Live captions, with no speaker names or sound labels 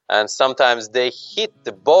and sometimes they hit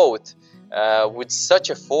the boat with such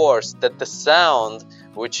a force that the sound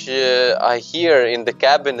which I hear in the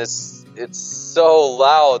cabin it's so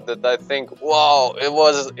loud that I think, wow, it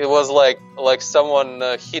was like someone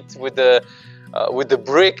hit with a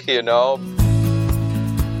brick, you know.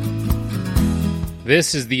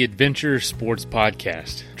 This is the Adventure Sports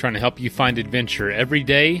Podcast, trying to help you find adventure every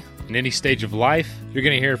day in any stage of life. You're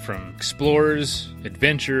going to hear from explorers,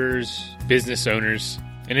 adventurers, business owners,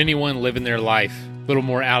 and anyone living their life a little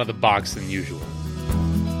more out of the box than usual.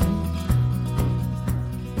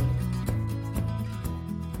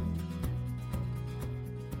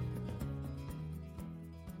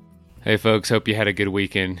 Hey folks, hope you had a good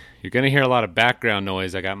weekend. You're going to hear a lot of background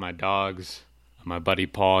noise. I got my dogs, my buddy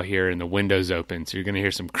Paul here, and the window's open, so you're going to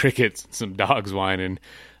hear some crickets and some dogs whining.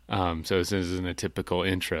 So this isn't a typical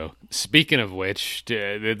intro. Speaking of which,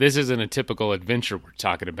 this isn't a typical adventure we're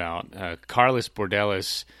talking about. Carlos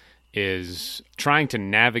Bordelis is trying to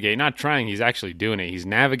navigate, not trying, he's actually doing it. He's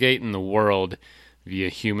navigating the world via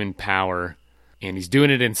human power, and he's doing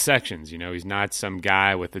it in sections. You know, he's not some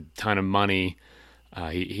guy with a ton of money.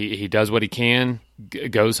 He does what he can,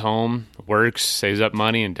 goes home, works, saves up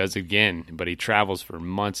money, and does it again. But he travels for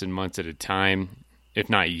months and months at a time, if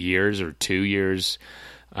not years or 2 years.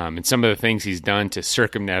 And some of the things he's done to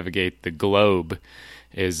circumnavigate the globe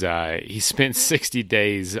is he spent 60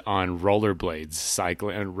 days on rollerblades,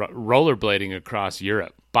 rollerblading across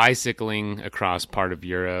Europe, bicycling across part of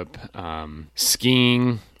Europe,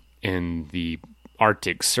 skiing in the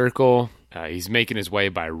Arctic Circle. He's making his way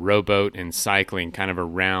by rowboat and cycling kind of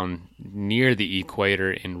around near the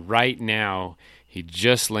equator. And right now, he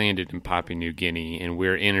just landed in Papua New Guinea, and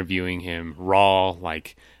we're interviewing him raw,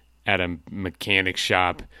 like at a mechanic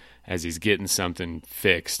shop as he's getting something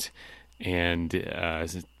fixed. And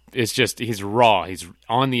it's just, he's raw. He's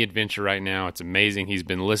on the adventure right now. It's amazing. He's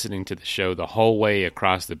been listening to the show the whole way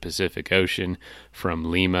across the Pacific Ocean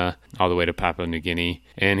from Lima all the way to Papua New Guinea.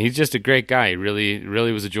 And he's just a great guy. He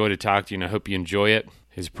really was a joy to talk to you, and I hope you enjoy it.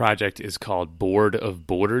 His project is called Board of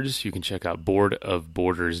Borders. You can check out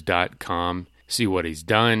boardofborders.com, see what he's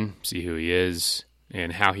done, see who he is,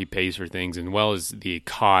 and how he pays for things, as well as the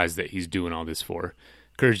cause that he's doing all this for.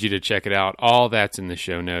 Encourage you to check it out. All that's in the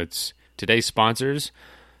show notes. Today's sponsors,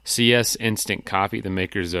 CS Instant Coffee, the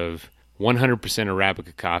makers of 100%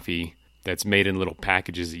 Arabica coffee that's made in little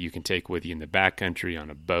packages that you can take with you in the backcountry,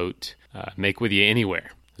 on a boat, make with you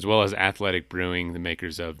anywhere, as well as Athletic Brewing, the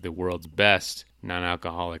makers of the world's best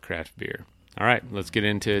non-alcoholic craft beer. All right, let's get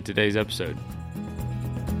into today's episode.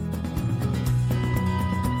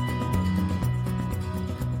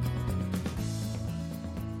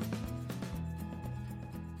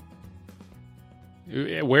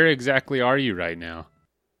 Where exactly are you right now?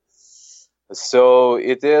 So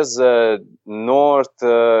it is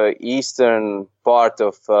northeastern part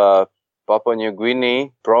of Papua New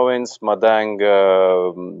Guinea province, Madang.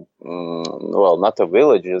 Well, not a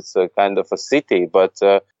village; it's a kind of a city. But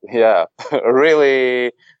yeah,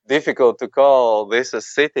 really difficult to call this a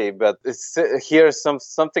city. But it's here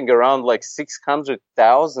something around like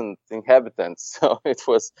 600,000 inhabitants. So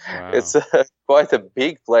it's quite a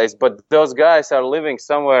big place. But those guys are living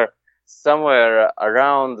somewhere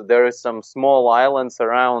around. There is some small islands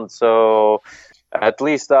around, so at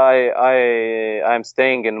least I'm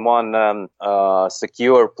staying in one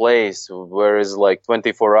secure place where is like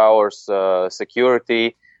 24 hours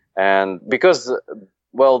security. And because,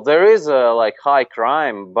 well, there is a like high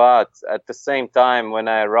crime, but at the same time when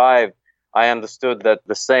I arrived, I understood that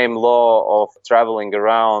the same law of traveling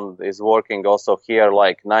around is working also here.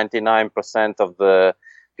 Like 99% of the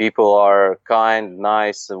people are kind,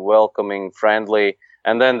 nice, welcoming, friendly,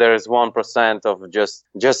 and then there is 1% of just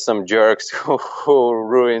some jerks who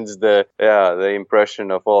ruins the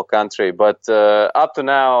impression of all country. But up to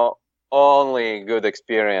now, only good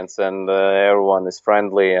experience, and everyone is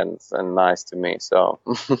friendly and nice to me. So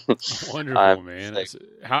wonderful, man.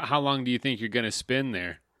 How long do you think you're going to spend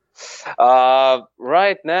there?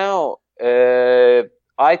 Right now,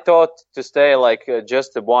 I thought to stay like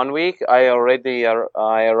just 1 week. I arrived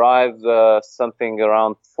something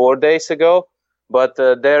around 4 days ago, but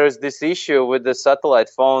there is this issue with the satellite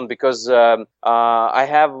phone because I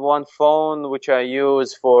have one phone which I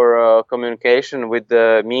use for communication with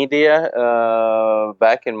the media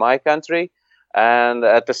back in my country, and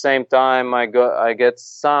at the same time I get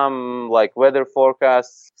some like weather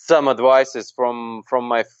forecasts, some advices from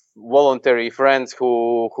my voluntary friends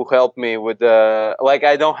who help me with like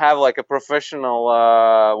I don't have like a professional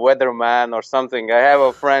weatherman or something. I have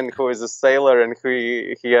a friend who is a sailor and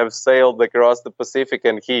he have sailed across the Pacific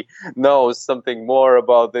and he knows something more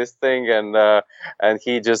about this thing and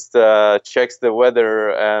he just checks the weather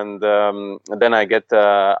and then I get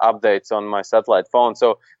updates on my satellite phone.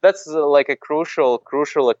 So that's like a crucial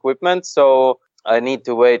equipment. So I need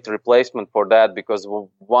to wait replacement for that because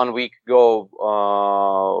 1 week ago,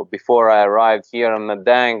 before I arrived here in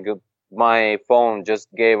Madang, my phone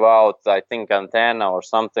just gave out, I think, antenna or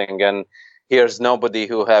something, and here's nobody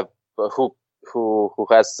who has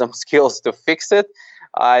some skills to fix it.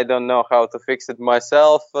 I don't know how to fix it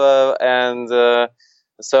myself, so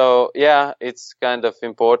yeah, it's kind of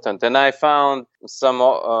important. And I found some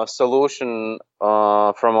solution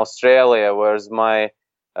from Australia, whereas my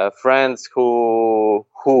friends who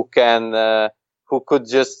could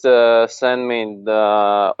just send me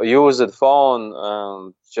the used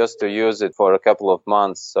phone just to use it for a couple of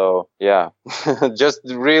months. So yeah, just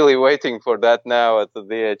really waiting for that now at the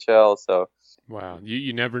DHL. So wow,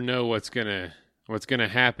 you never know what's gonna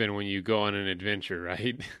happen when you go on an adventure,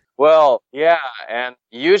 right? well, yeah, and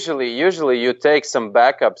usually you take some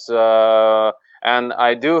backups, and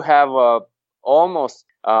I do have almost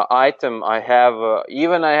item. I have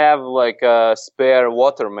I have like a spare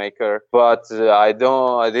water maker, but I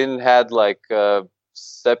didn't had like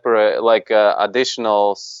separate like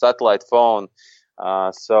additional satellite phone.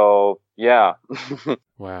 So yeah.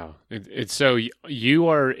 Wow, it's so you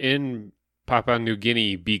are in Papua New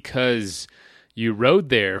Guinea because you rode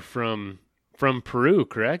there from Peru,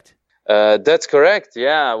 correct? That's correct.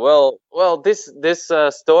 Yeah. Well, this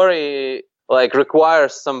story like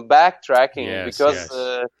requires some backtracking Yes, because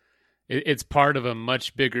yes. It's part of a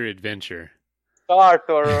much bigger adventure. start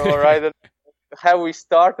or I don't have we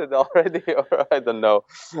started already or I don't know.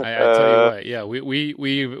 I tell you what, yeah,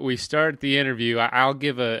 we start the interview. I'll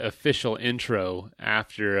give a official intro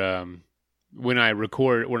after when I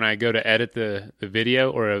go to edit the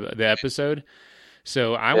video or the episode.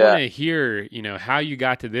 So I want Yeah. to hear, how you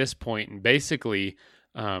got to this point, and basically,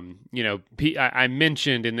 I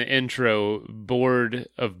mentioned in the intro, Board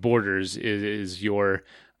of Borders is your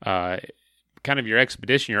kind of your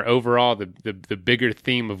expedition, your overall the bigger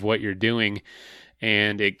theme of what you're doing,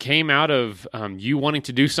 and it came out of you wanting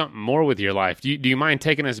to do something more with your life. Do you mind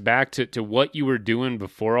taking us back to what you were doing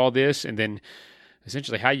before all this, and then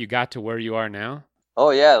essentially how you got to where you are now?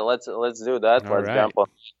 Oh yeah, let's do that. All Let's right, jump on.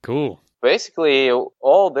 cool. Basically,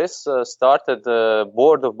 all this started,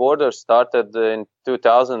 Board of Borders started in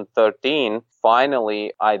 2013.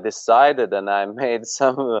 Finally, I decided and I made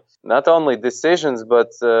some, not only decisions,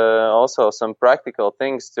 but also some practical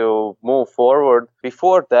things to move forward.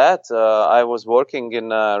 Before that, I was working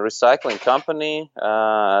in a recycling company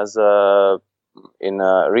in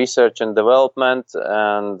research and development,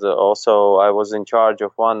 and also I was in charge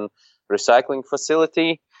of one recycling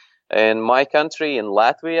facility in my country, in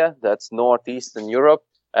Latvia. That's northeastern Europe.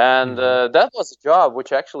 And that was a job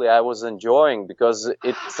which actually I was enjoying because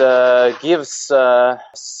it gives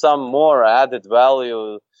some more added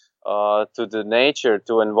value to the nature,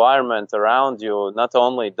 to environment around you. Not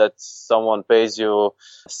only that someone pays you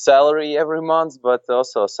salary every month, but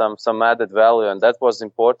also some added value, and that was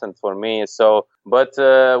important for me. So, but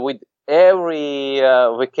with every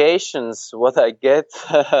vacations what I get,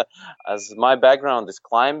 as my background is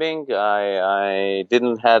climbing, I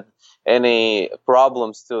didn't have any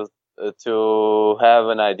problems to have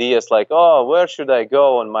an ideas like, oh, where should I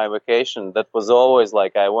go on my vacation? That was always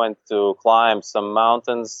like I went to climb some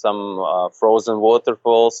mountains, some frozen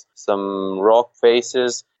waterfalls, some rock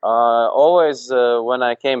faces. Always when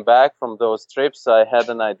I came back from those trips, I had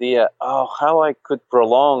an idea, oh, how I could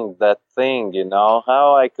prolong that thing,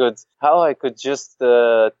 how I could just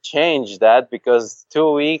change that, because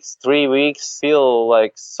 2 weeks, 3 weeks feel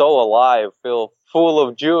like so alive, feel full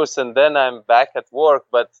of juice, and then I'm back at work.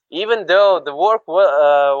 But even though the work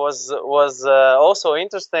was also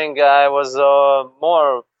interesting, I was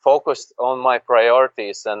more focused on my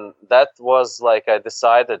priorities, and that was like I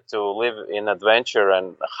decided to live in adventure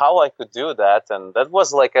and how I could do that, and that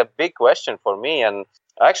was like a big question for me. And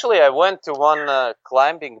actually, I went to one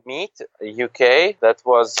climbing meet, UK, that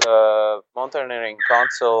was Mountaineering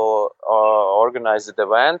Council organized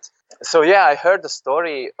event. So yeah, I heard the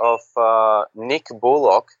story of Nick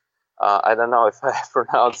Bullock. I don't know if I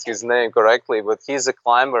pronounced his name correctly, but he's a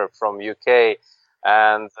climber from UK,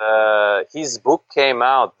 and his book came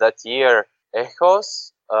out that year,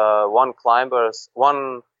 Echos, one climber's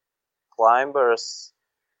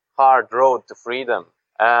hard road to freedom.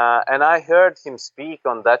 And I heard him speak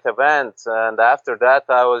on that event, and after that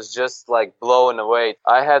I was just like blown away.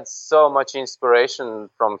 I had so much inspiration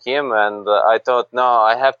from him, and I thought, no,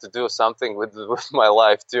 I have to do something with my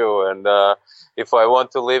life too, and if I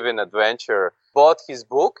want to live in adventure. Bought his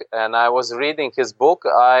book, and I was reading his book.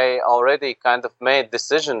 I already kind of made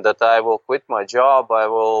decision that I will quit my job. I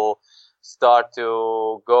will start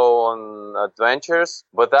to go on adventures,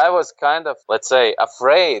 but I was kind of, let's say,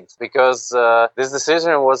 afraid, because this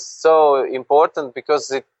decision was so important,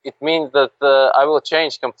 because it means that I will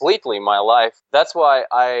change completely my life. That's why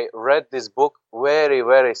I read this book very,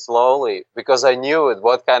 very slowly, because I knew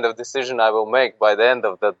what kind of decision I will make by the end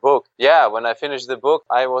of that book. Yeah, when I finished the book,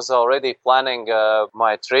 I was already planning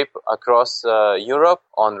my trip across Europe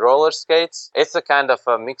on roller skates. It's a kind of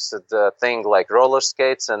a mixed thing, like roller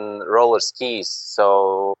skates and roller skis.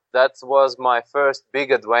 So that was my first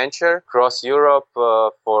big adventure across Europe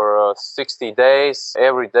for 60 days,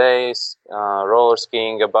 every day roller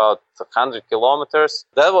skiing about 100 kilometers.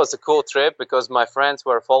 That was a cool trip, because my friends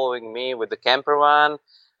were following me with the camper van.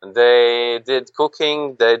 They did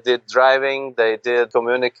cooking, they did driving, they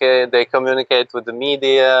communicate with the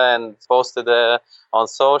media and posted on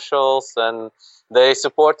socials, and they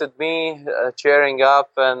supported me, cheering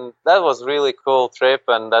up, and that was really cool trip.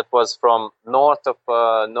 And that was from north of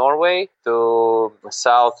Norway to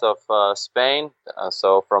south of Spain,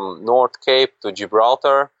 so from North Cape to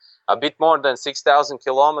Gibraltar. A bit more than 6,000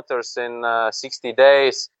 kilometers in 60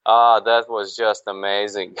 days. That was just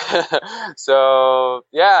amazing. So,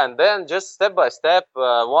 yeah, and then just step by step,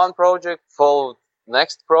 one project followed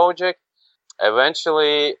next project.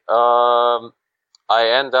 Eventually, I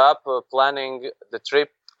end up planning the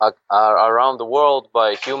trip around the world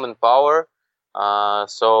by human power.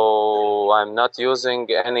 So I'm not using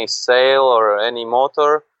any sail or any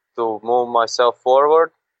motor to move myself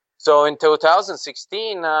forward. So in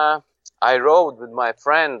 2016, I rode with my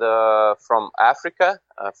friend from Africa,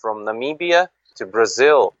 from Namibia to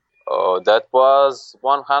Brazil. That was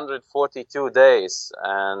 142 days.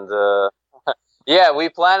 And yeah, we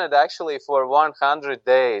planned it actually for 100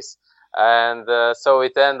 days. And so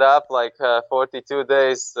it ended up like 42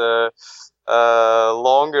 days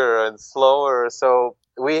longer and slower. So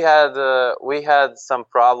we had some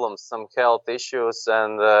problems, some health issues,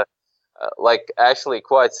 and like actually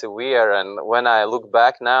quite severe. And when I look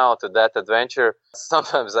back now to that adventure,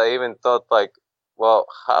 sometimes I even thought like, well,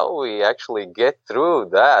 how we actually get through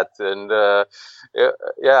that? And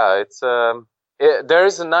yeah, there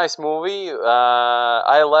is a nice movie.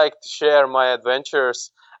 I like to share my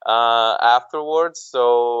adventures afterwards,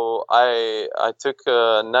 so I took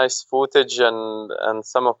nice footage, and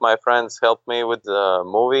some of my friends helped me with the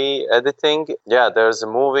movie editing. Yeah, there's a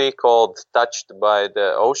movie called Touched by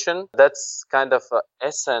the Ocean. That's kind of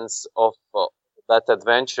essence of that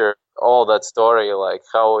adventure, all that story, like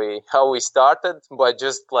how we started by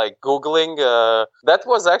just like Googling. That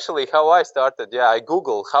was actually how I started. Yeah, I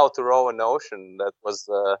Googled how to row an ocean. That was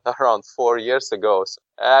around 4 years ago. So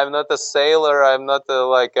I'm not a sailor. I'm not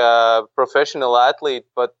like a professional athlete,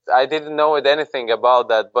 but I didn't know anything about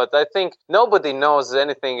that. But I think nobody knows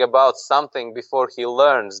anything about something before he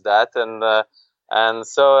learns that. And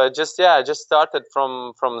so I just started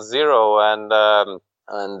from zero,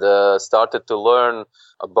 and started to learn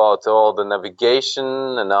about all the navigation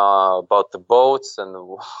and about the boats and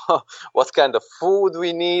what kind of food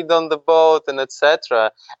we need on the boat and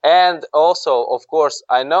etc. And also, of course,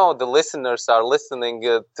 I know the listeners are listening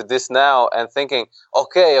to this now and thinking,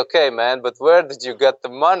 okay, man, but where did you get the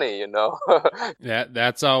money, you know?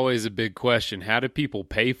 That's always a big question. How do people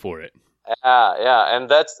pay for it? Yeah, and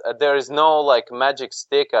there is no like magic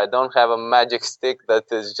stick. I don't have a magic stick that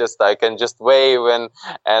is just I can just wave and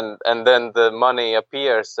then the money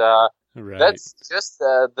appears. Right. That's just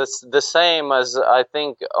the same as I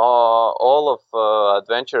think all of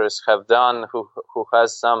adventurers have done who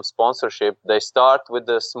has some sponsorship. They start with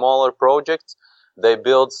the smaller projects, they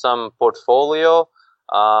build some portfolio.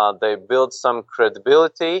 They build some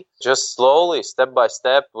credibility. Just slowly, step by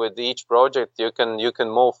step, with each project, you can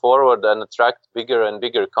move forward and attract bigger and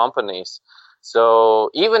bigger companies. So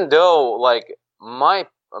even though, like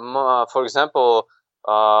for example,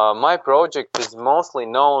 my project is mostly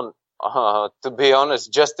known, to be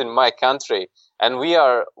honest, just in my country, and we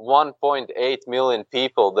are 1.8 million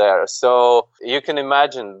people there. So you can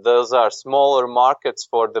imagine those are smaller markets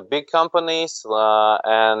for the big companies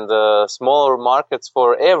and smaller markets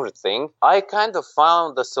for everything. I kind of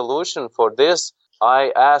found the solution for this.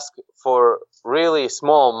 I asked for really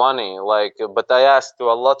small money, but I asked to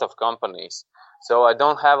a lot of companies. So I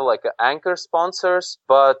don't have like anchor sponsors,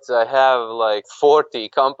 but I have like 40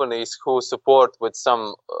 companies who support with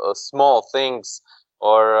some small things.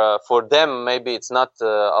 Or for them, maybe it's not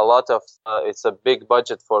a lot of. It's a big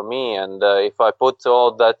budget for me, and if I put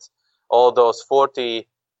all those 40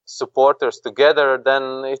 supporters together,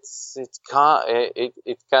 then it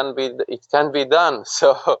can be done.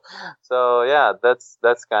 So yeah,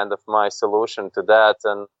 that's kind of my solution to that.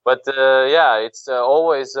 But yeah, it's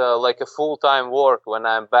always like a full-time work when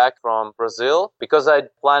I'm back from Brazil, because I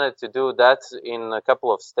planned to do that in a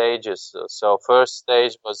couple of stages. So first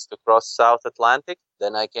stage was to cross South Atlantic.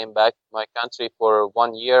 Then I came back to my country for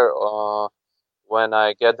 1 year when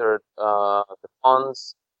I gathered the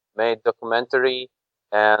funds, made documentary,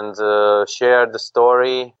 and shared the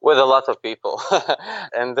story with a lot of people.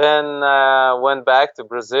 And then went back to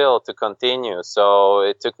Brazil to continue. So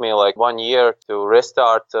it took me like 1 year to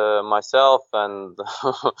restart myself and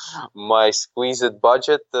my squeezed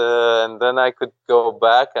budget, and then I could go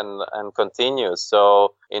back and continue.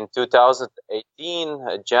 So in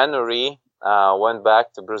 2018, January, went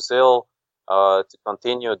back to Brazil to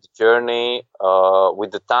continue the journey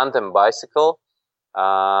with the tandem bicycle.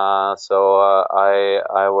 I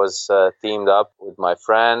was teamed up with my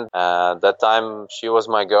friend. That time she was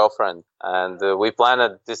my girlfriend, and we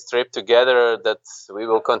planned this trip together that we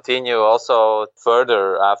will continue also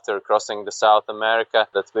further after crossing the South America,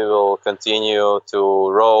 that we will continue to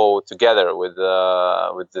row together with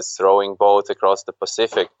this rowing boat across the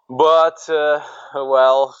Pacific. But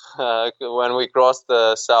when we crossed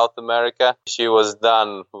South America, she was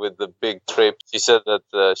done with the big trip. She said that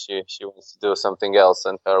she wants to do something else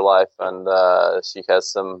in her life, and she has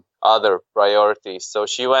some other priorities. So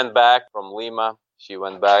she went back from Lima. She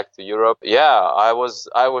went back to Europe. Yeah, I was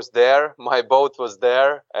there. My boat was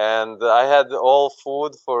there, and I had all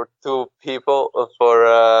food for 2 people, for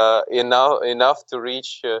enough to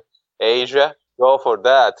reach Asia. Go for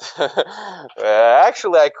that.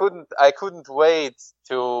 Actually, I couldn't wait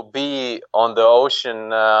to be on the ocean.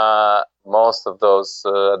 Most of those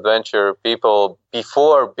adventure people,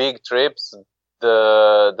 before big trips,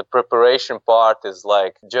 the preparation part is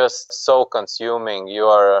like just so consuming.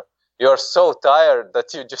 You're so tired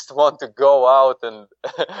that you just want to go out and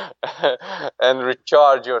and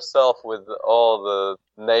recharge yourself with all the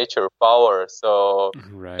nature power. So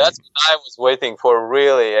Right. that's what I was waiting for,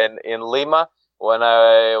 really. And in Lima, when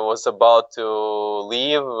I was about to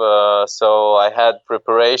leave, so I had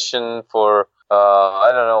preparation for I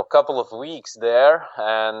don't know, a couple of weeks there,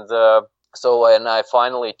 and so when I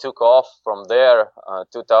finally took off from there,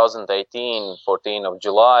 2018, 14th of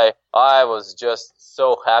July, I was just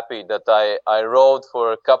so happy that I rode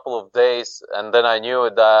for a couple of days, and then I knew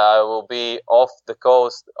that I will be off the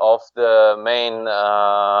coast, off the main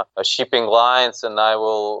shipping lines, and I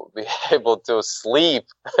will be able to sleep.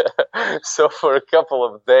 So for a couple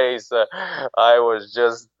of days, I was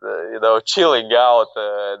just, chilling out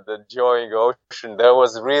and enjoying ocean. There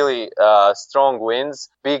was really strong winds,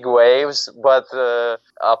 big waves, but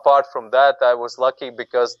apart from that, I was lucky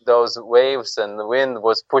because those waves and the wind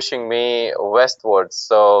was pushing me westwards,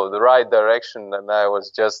 so the right direction, and I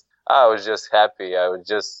was just happy.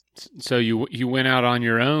 So you went out on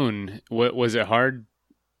your own. What was it hard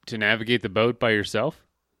to navigate the boat by yourself?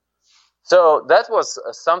 So that was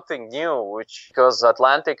something new, because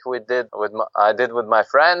Atlantic I did with my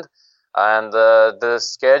friend, and the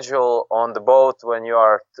schedule on the boat when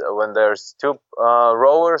there's 2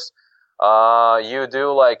 rowers, you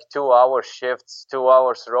do like 2-hour shifts, 2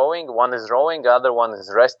 hours rowing. One is rowing, the other one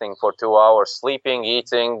is resting for 2 hours, sleeping,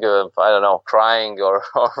 eating, I don't know, crying or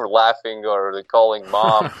laughing or calling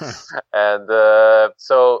mom. And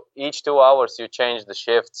so each 2 hours you change the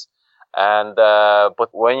shifts. And but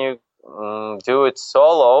when you do it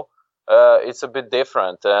solo, it's a bit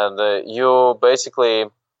different, and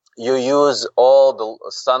you use all the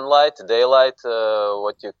sunlight, daylight,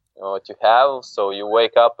 what you have. So you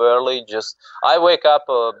wake up early. I wake up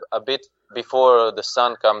a bit before the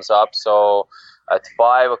sun comes up, so at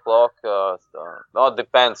 5 o'clock. It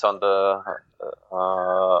depends on the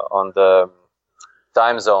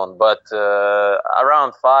time zone, but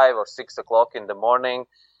around 5 or 6 o'clock in the morning,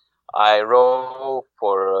 I row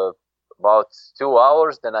for about 2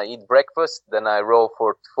 hours, then I eat breakfast, then I row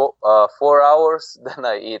for 4 hours, then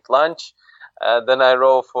I eat lunch, then I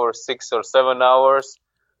row for 6 or 7 hours,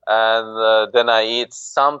 and then I eat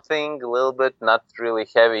something a little bit, not really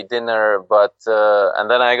heavy dinner, but and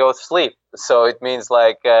then I go to sleep. So it means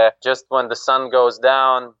like just when the sun goes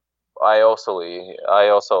down, I also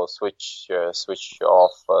switch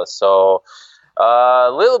off. So a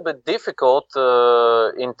little bit difficult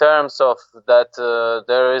in terms of that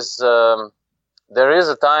there is there is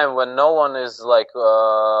a time when no one is like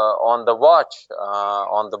on the watch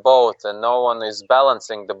on the boat, and no one is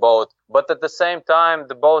balancing the boat. But at the same time,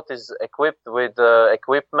 the boat is equipped with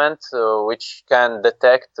equipment which can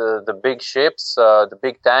detect the big ships, the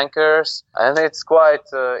big tankers, and it's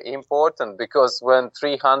quite important, because when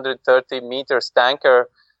 330 meters tanker,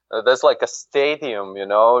 that's like a stadium,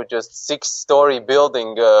 just 6-story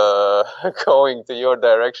building going to your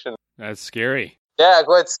direction. That's scary. Yeah,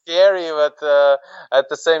 quite scary, but at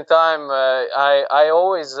the same time, I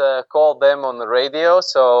always call them on the radio,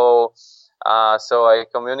 so I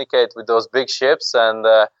communicate with those big ships, and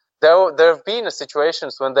there have been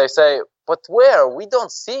situations when they say, "But where? We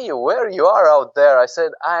don't see you. Where you are out there?" I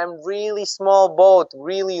said, "I'm really small boat,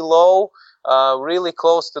 really low, really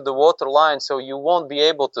close to the water line, so you won't be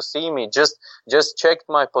able to see me. Just check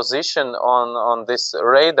my position on this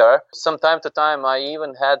radar." Some time to time, I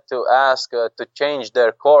even had to ask to change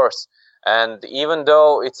their course. And even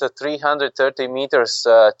though it's a 330 meters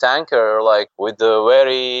tanker, like with the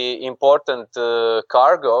very important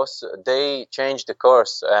cargoes, they change the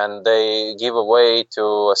course and they give away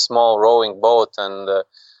to a small rowing boat, and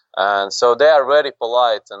so they are very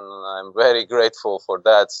polite, and I'm very grateful for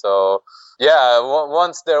that. So yeah,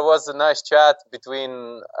 once there was a nice chat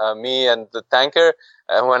between me and the tanker,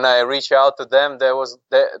 and when I reached out to them, there was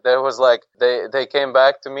like they came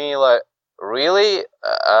back to me like, "Really?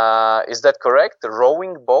 Is that correct? The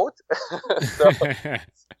rowing boat?" So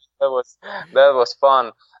that was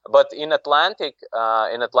fun. But in Atlantic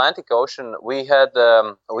Ocean, we had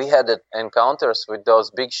encounters with those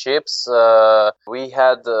big ships. We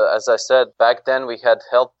had, as I said back then, we had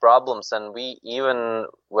health problems, and we even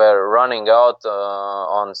were running out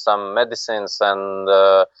on some medicines and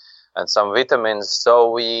some vitamins. So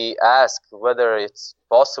we asked whether it's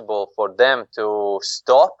possible for them to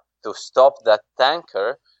stop that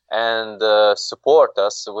tanker and support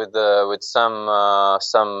us with some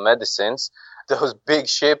medicines. Those big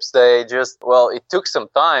ships, they it took some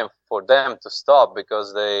time for them to stop,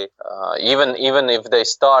 because they even if they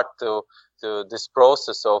start to this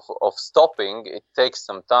process of stopping, it takes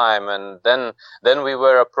some time. And then we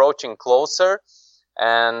were approaching closer,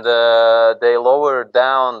 and they lowered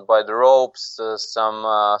down by the ropes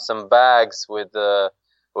some bags with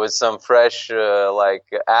some fresh like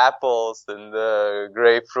apples and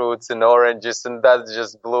grapefruits and oranges, and that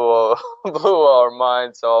just blew our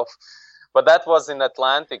minds off. But that was in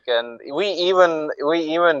Atlantic, and we even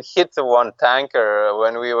hit one tanker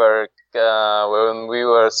when we were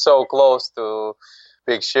so close to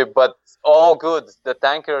big ship. But all good, the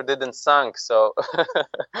tanker didn't sink, so.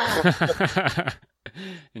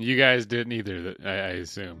 And you guys didn't either, I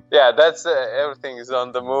assume. Yeah, that's everything is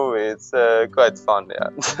on the movie. It's quite fun, yeah.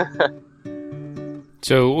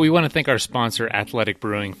 So we want to thank our sponsor, Athletic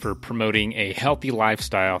Brewing, for promoting a healthy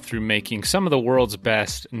lifestyle through making some of the world's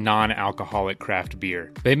best non-alcoholic craft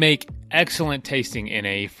beer. They make excellent tasting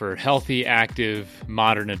NA for healthy, active,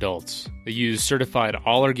 modern adults. They use certified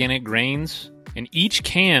all-organic grains, and each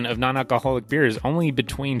can of non-alcoholic beer is only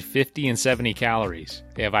between 50 and 70 calories.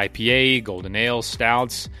 They have IPA, golden ale,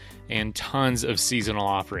 stouts, and tons of seasonal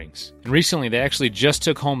offerings. And recently, they actually just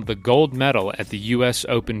took home the gold medal at the U.S.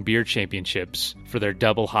 Open Beer Championships for their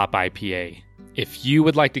double hop IPA. If you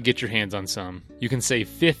would like to get your hands on some, you can save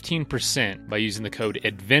 15% by using the code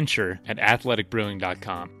ADVENTURE at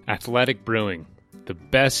athleticbrewing.com. Athletic Brewing, the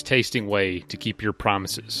best tasting way to keep your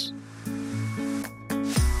promises.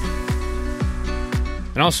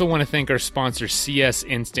 And I also want to thank our sponsor, CS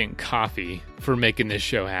Instant Coffee, for making this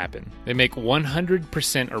show happen. They make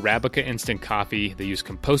 100% Arabica instant coffee. They use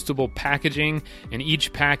compostable packaging, and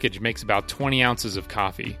each package makes about 20 ounces of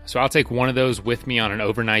coffee. So I'll take one of those with me on an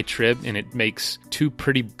overnight trip, and it makes 2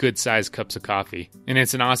 pretty good-sized cups of coffee. And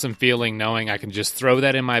it's an awesome feeling knowing I can just throw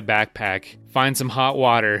that in my backpack, find some hot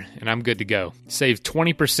water, and I'm good to go. Save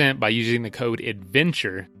 20% by using the code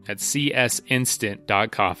ADVENTURE at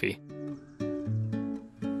csinstant.coffee.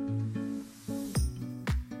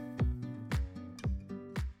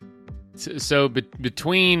 So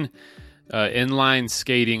between inline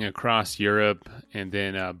skating across Europe and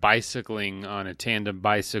then bicycling on a tandem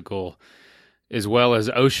bicycle, as well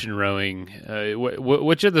as ocean rowing,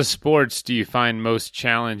 which of the sports do you find most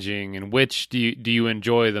challenging, and which do you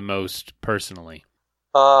enjoy the most personally?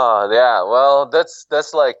 Yeah. Well,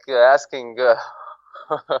 that's like asking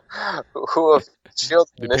who of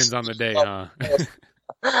children. Depends on the day, huh?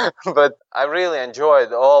 But I really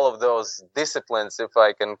enjoyed all of those disciplines, if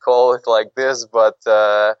I can call it like this. But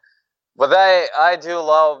I do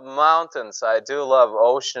love mountains. I do love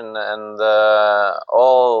ocean, and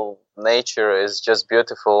all nature is just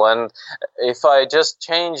beautiful. And if I just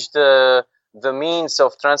change the the means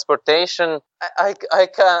of transportation, I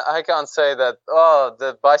can't say that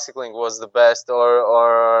the bicycling was the best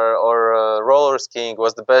or roller skiing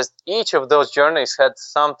was the best. Each of those journeys had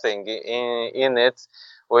something in it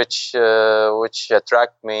which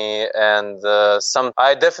attract me, and some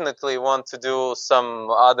I definitely want to do some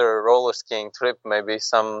other roller skiing trip, maybe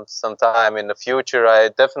sometime in the future. I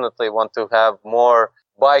definitely want to have more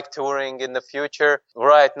bike touring in the future.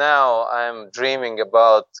 Right now I'm dreaming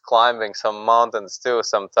about climbing some mountains too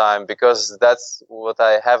sometime, because that's what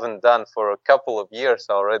I haven't done for a couple of years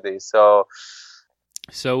already. So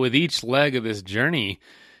with each leg of this journey,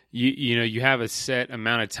 you have a set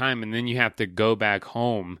amount of time, and then you have to go back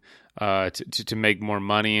home to make more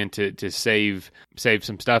money and to save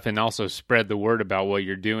some stuff, and also spread the word about what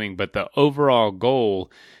you're doing. But the overall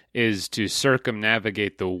goal is to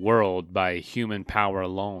circumnavigate the world by human power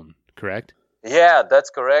alone, correct? Yeah, that's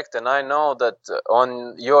correct. And I know that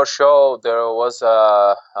on your show there was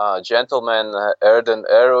a gentleman, Erden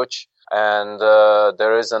Eruch, and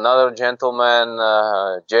there is another gentleman,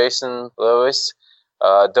 Jason Lewis.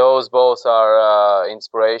 Those both are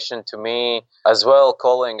inspiration to me, as well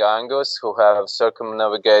Colin Angus, who have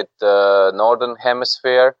circumnavigate the northern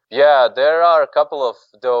hemisphere. Yeah, there are a couple of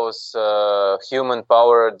those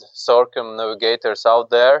human-powered circumnavigators out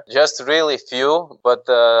there. Just really few, but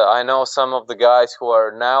I know some of the guys who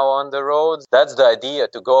are now on the road. That's the idea,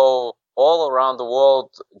 to go all around the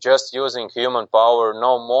world just using human power,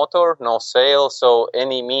 no motor, no sail. So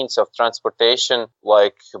any means of transportation,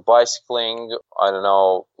 like bicycling, I don't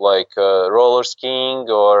know, like roller skiing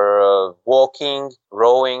or walking,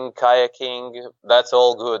 rowing, kayaking, that's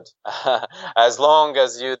all good. As long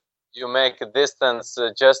as you make a distance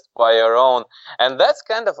just by your own. And that's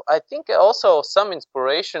kind of, I think, also some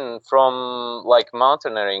inspiration from like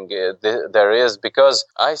mountaineering there is, because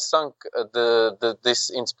I sunk this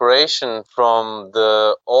inspiration from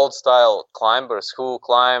the old style climbers who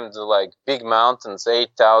climbed like big mountains,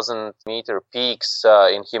 8,000 meter peaks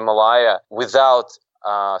in Himalaya without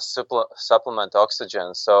supplement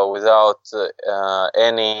oxygen, so without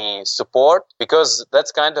any support, because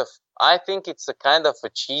that's kind of, I think it's a kind of a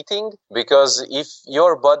cheating, because if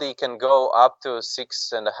your body can go up to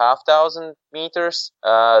 6,500 meters,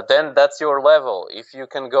 then that's your level. If you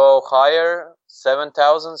can go higher,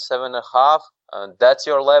 7,000, 7,500, that's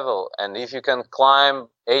your level. And if you can climb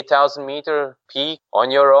 8,000 meter peak on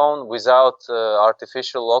your own without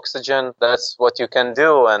artificial oxygen, that's what you can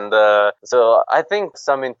do. And so I think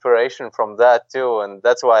some inspiration from that too, and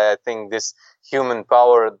that's why I think this human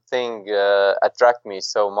powered thing attract me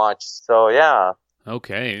so much. So yeah.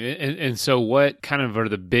 Okay, and so what kind of are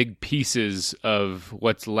the big pieces of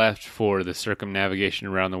what's left for the circumnavigation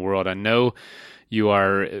around the world? I know you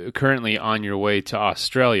are currently on your way to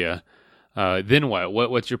Australia. Then what?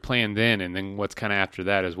 What's your plan then, and then what's kind of after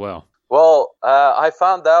that as well? Well, I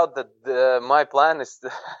found out that my plan is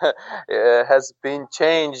has been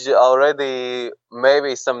changed already,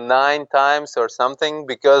 maybe some 9 times or something,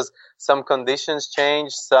 because some conditions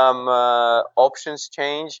change, some options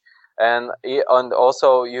change, and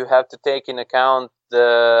also you have to take in account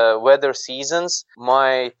the weather seasons.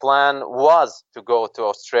 My plan was to go to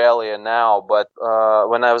Australia now, but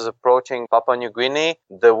when I was approaching Papua New Guinea,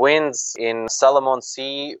 the winds in Solomon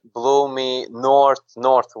Sea blew me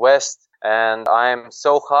northwest, and I'm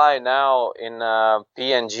so high now in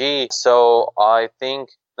PNG, so I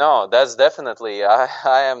think, no, that's definitely, I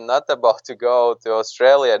am not about to go to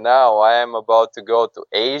Australia now. I am about to go to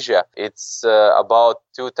Asia. It's about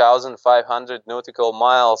 2,500 nautical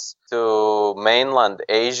miles to mainland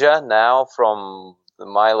Asia now from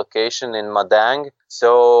my location in Madang.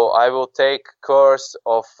 So I will take course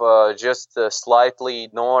of just slightly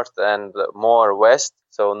north and more west.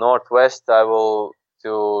 So northwest I will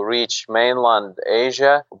to reach mainland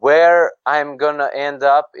Asia. Where I'm gonna end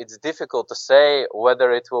up, it's difficult to say,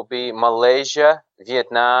 whether it will be Malaysia,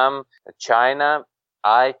 Vietnam, China.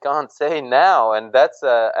 I can't say now, and that's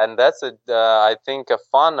I think a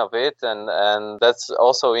fun of it, and that's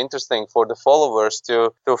also interesting for the followers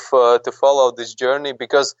to follow this journey,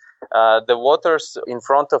 because the waters in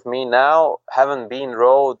front of me now haven't been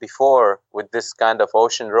rowed before with this kind of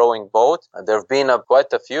ocean rowing boat. There have been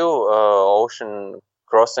quite a few ocean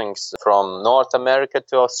crossings from North America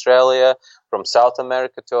to Australia, from South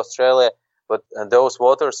America to Australia. But those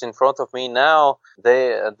waters in front of me now,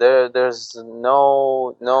 there's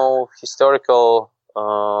no historical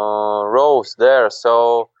rows there.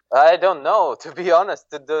 So I don't know, to be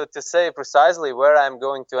honest, to say precisely where I'm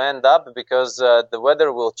going to end up, because the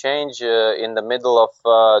weather will change in the middle of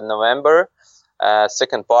November.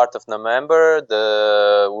 second part of November.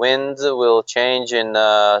 The wind will change in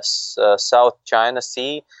South China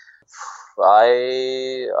Sea.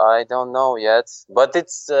 I don't know yet, but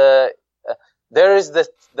it's there is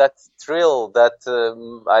that thrill, that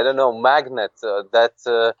I don't know, magnet,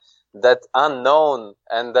 that unknown,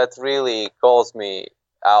 and that really calls me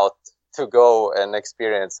out to go and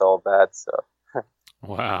experience all that. So.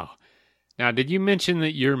 Wow. Now, did you mention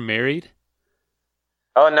that you're married?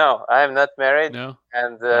 Oh no, I am not married. No?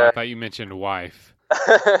 And I thought you mentioned wife.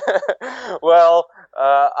 Well,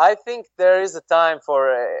 I think there is a time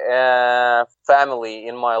for family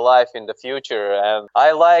in my life in the future, and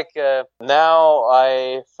I like now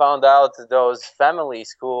I found out those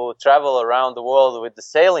families who travel around the world with the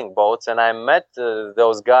sailing boats, and I met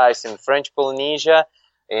those guys in French Polynesia,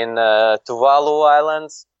 in Tuvalu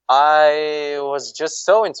Islands. I was just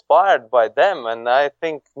so inspired by them, and I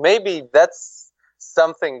think maybe that's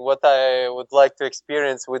something what I would like to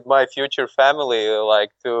experience with my future family,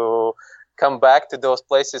 like to come back to those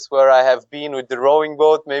places where I have been with the rowing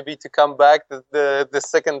boat, maybe to come back the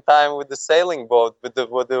second time with the sailing boat with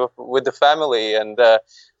the family, and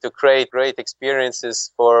to create great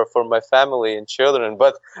experiences for my family and children.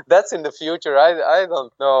 But that's in the future. I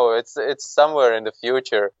don't know. It's somewhere in the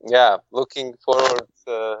future. Yeah, looking forward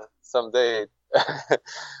someday.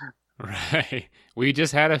 Right. We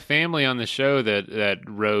just had a family on the show that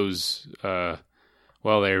rows,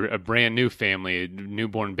 well, they're a brand new family, a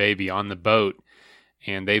newborn baby on the boat,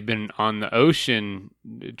 and they've been on the ocean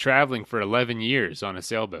traveling for 11 years on a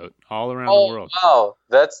sailboat all around the world. Wow,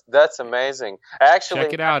 that's amazing. Actually,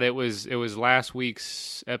 check it out. It was last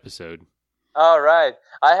week's episode. All right.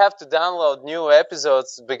 I have to download new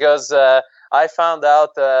episodes because I found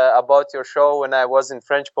out about your show when I was in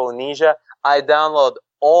French Polynesia. I download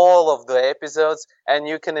all of the episodes, and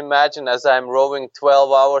you can imagine, as I'm rowing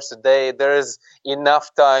 12 hours a day, there is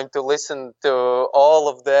enough time to listen to all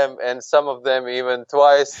of them, and some of them even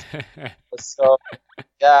twice. So,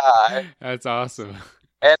 yeah. That's awesome.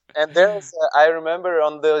 And there's I remember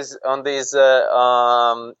on these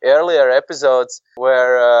earlier episodes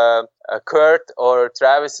where Kurt or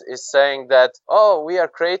Travis is saying that, oh, we are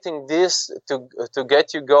creating this to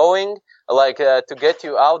get you going, like to get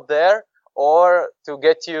you out there, or to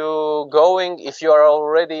get you going if you are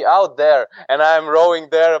already out there. And I'm rowing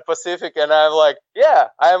there Pacific, and I'm like, yeah,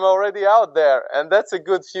 I'm already out there, and that's a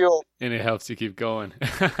good fuel. And it helps you keep going.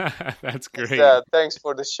 That's great. Thanks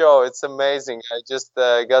for the show. It's amazing. I just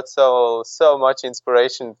got so much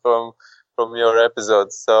inspiration from your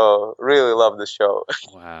episodes. So really love the show.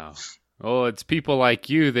 Wow. Well, it's people like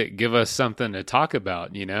you that give us something to talk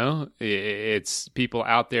about, you know? It's people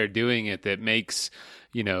out there doing it that makes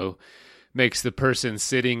the person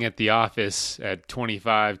sitting at the office at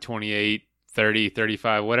 25, 28, 30,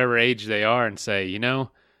 35, whatever age they are, and say,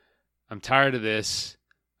 I'm tired of this.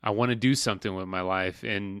 I want to do something with my life.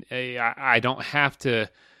 And I don't have to,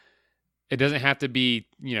 it doesn't have to be,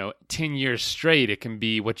 10 years straight. It can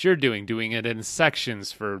be what you're doing it in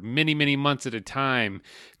sections for many, many months at a time,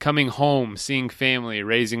 coming home, seeing family,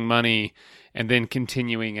 raising money, and then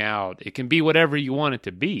continuing out. It can be whatever you want it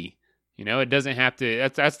to be. It doesn't have to.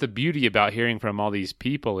 That's the beauty about hearing from all these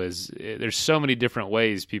people, is there's so many different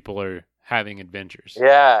ways people are having adventures.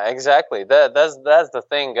 Yeah, exactly. That's the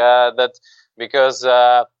thing. That because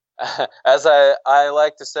as I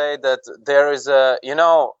like to say that there is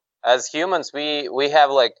as humans we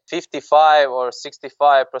have like 55 or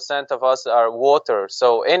 65% of us are water.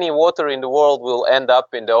 So any water in the world will end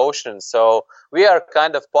up in the ocean. So we are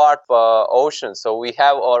kind of part of ocean. So we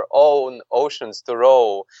have our own oceans to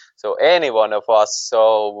row. So any one of us.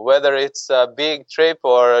 So whether it's a big trip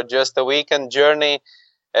or just a weekend journey,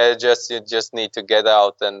 you just need to get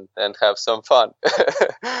out and have some fun.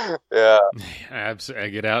 Yeah.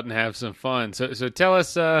 Absolutely. Get out and have some fun. So tell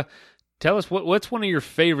us what's one of your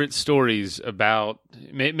favorite stories about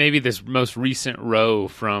maybe this most recent row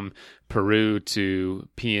from Peru to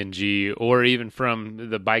PNG, or even from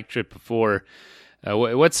the bike trip before.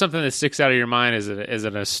 What's something that sticks out of your mind? Is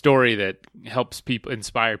it a story that helps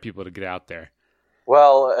inspire people to get out there?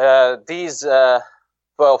 Well,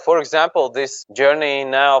 for example, this journey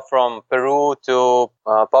now from Peru to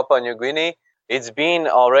Papua New Guinea, it's been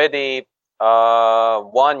already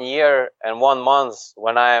 1 year and 1 month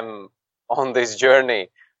when I'm on this journey.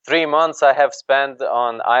 3 months I have spent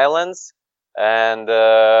on islands, and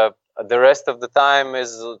the rest of the time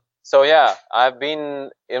is... So yeah, I've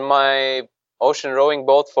been in my ocean rowing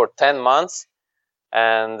boat for 10 months,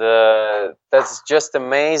 and that's just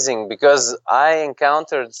amazing because I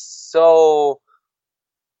encountered so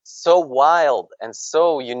wild and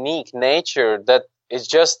so unique nature that it's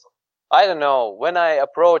just I don't know. When I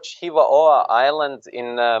approached Hiva-Oa Island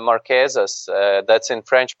in Marquesas, that's in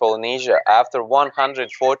French Polynesia, after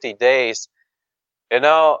 140 days, you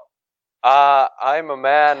know, I'm a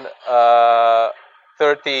man,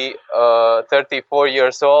 34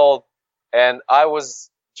 years old, and I was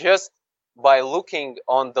just by looking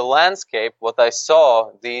on the landscape, what I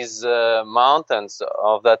saw, these mountains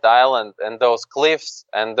of that island and those cliffs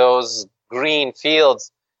and those green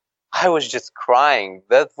fields, I was just crying.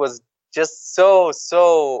 That was just so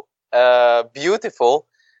beautiful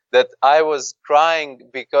that I was crying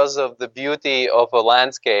because of the beauty of a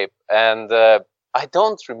landscape. And I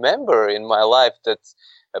don't remember in my life that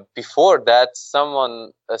before that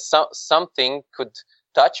something could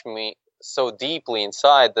touch me so deeply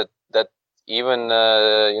inside that even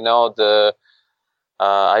the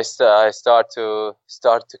I start to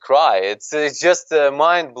cry. It's just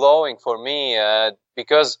mind blowing for me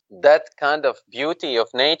because that kind of beauty of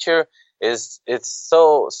nature it's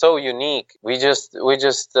so unique. We just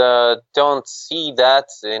don't see that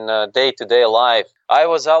in day to day life. I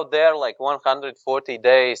was out there like 140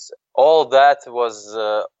 days. All that was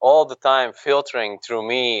all the time filtering through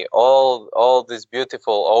me. All this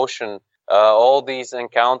beautiful ocean. All these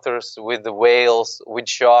encounters with the whales, with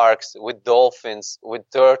sharks, with dolphins, with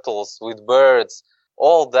turtles, with birds,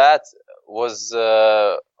 all that was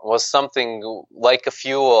something like a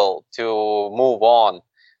fuel to move on.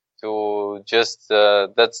 To just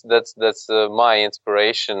that's my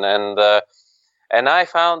inspiration, and I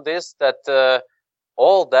found this that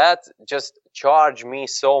all that just charged me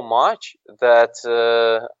so much that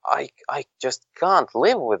I just can't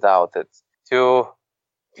live without it.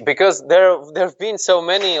 Because there've been so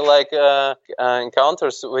many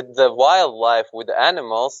encounters with the wildlife, with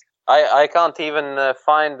animals. I can't even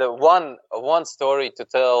find one story to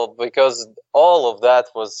tell because all of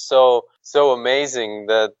that was so amazing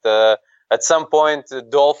that at some point the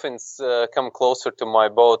dolphins come closer to my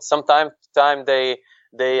boat. Sometimes they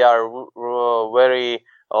are very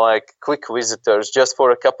like quick visitors, just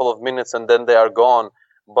for a couple of minutes and then they are gone.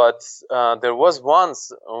 But there was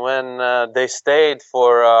once when they stayed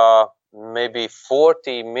for maybe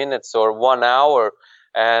 40 minutes or 1 hour,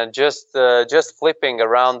 and just flipping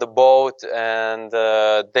around the boat, and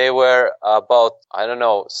they were about, I don't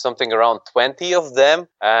know, something around 20 of them,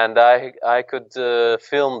 and I could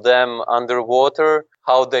film them underwater,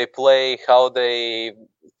 how they play, how they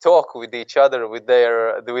talk with each other with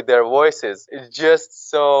their voices. It's just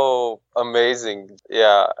so amazing.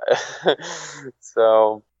 Yeah.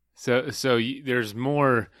 so there's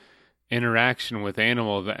more interaction with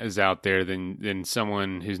animals out there than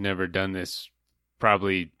someone who's never done this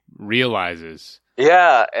probably realizes.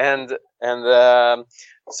 Yeah, and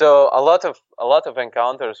so a lot of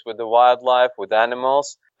encounters with the wildlife, with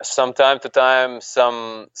animals. From time to time,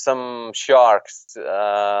 some sharks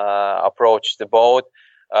approach the boat.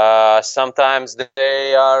 Sometimes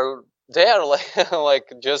they are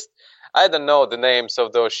like just, I don't know the names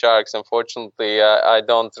of those sharks. Unfortunately, I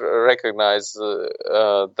don't recognize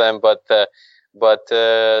them. But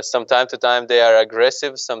from time to time they are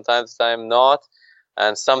aggressive. Sometimes time not,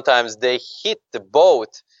 and sometimes they hit the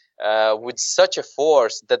boat with such a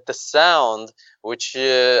force that the sound which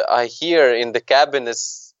I hear in the cabin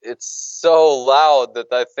it's so loud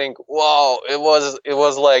that I think, wow, it was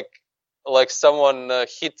like someone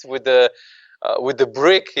hit with the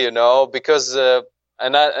brick, because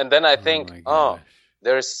and then I think,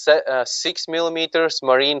 there's 6 millimeters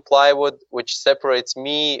marine plywood which separates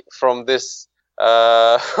me from this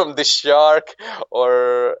from the shark,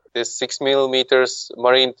 or this 6 millimeters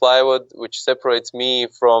marine plywood which separates me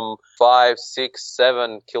from 5, 6,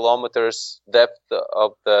 7 kilometers depth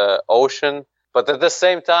of the ocean. But at the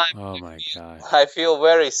same time, oh my gosh, I feel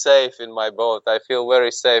very safe in my boat.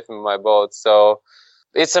 So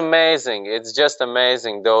it's amazing. It's just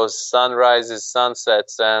amazing. Those sunrises,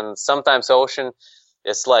 sunsets, and sometimes ocean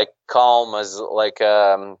is like calm as like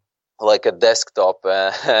a desktop,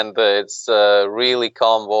 and it's really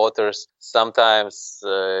calm waters. Sometimes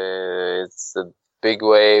it's big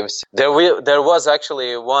waves. There was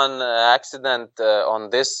actually one accident on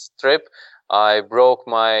this trip. I broke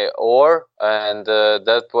my oar, and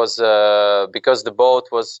that was because the boat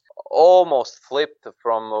was almost flipped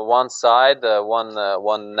from one side.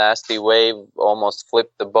 One nasty wave almost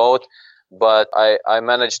flipped the boat, but I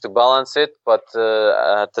managed to balance it. But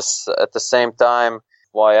at the same time,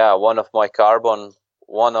 one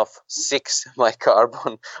of 6 my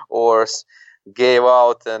carbon oars gave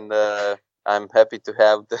out, and I'm happy to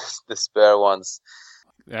have the spare ones.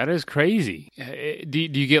 That is crazy. Do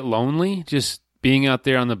you get lonely just being out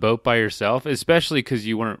there on the boat by yourself, especially because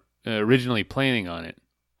you weren't originally planning on it?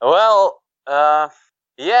 Well,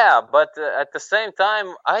 yeah, but at the same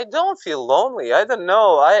time, I don't feel lonely. I don't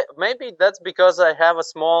know. Maybe that's because I have a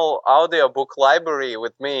small audiobook library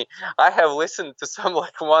with me. I have listened to some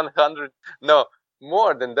like 100, no,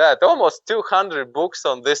 more than that, almost 200 books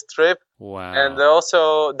on this trip. And Wow.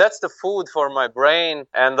 also, that's the food for my brain.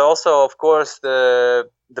 And also, of course, the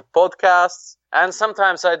podcasts. And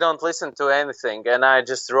sometimes I don't listen to anything, and I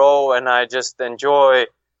just row and I just enjoy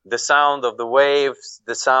the sound of the waves,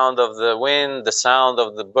 the sound of the wind, the sound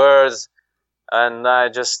of the birds, and I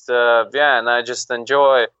just and I just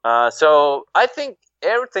enjoy. So I think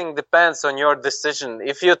everything depends on your decision.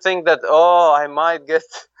 If you think that I might get,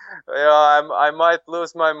 I might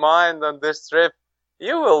lose my mind on this trip,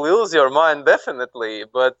 you will lose your mind definitely.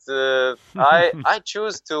 But I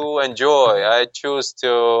choose to enjoy. I choose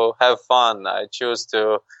to have fun. I choose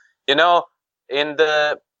to, you know, in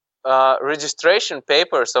the registration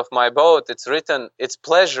papers of my boat, it's written it's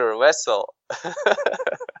pleasure vessel.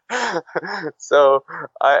 So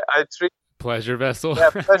I treat Pleasure vessel.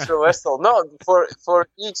 pleasure vessel. No, for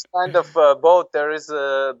each kind of boat there is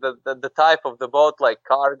the type of the boat, like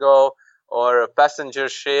cargo or a passenger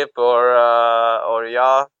ship or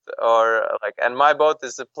yacht or like. And my boat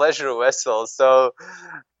is a pleasure vessel. So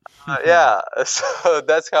yeah, so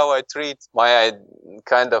that's how I treat my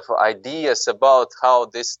kind of ideas about how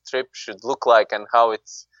this trip should look like and how it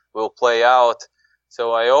will play out.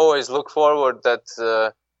 So I always look forward that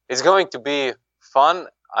it's going to be fun.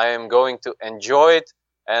 I am going to enjoy it,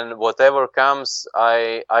 and whatever comes,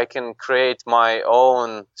 I can create my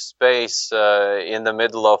own space in the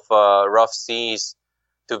middle of rough seas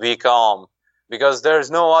to be calm, because there's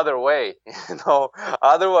no other way.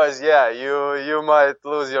 Otherwise, yeah, you might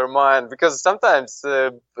lose your mind, because sometimes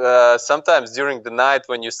during the night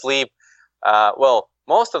when you sleep, well,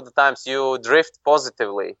 most of the times you drift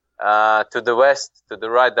positively to the west, to the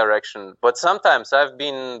right direction, but sometimes I've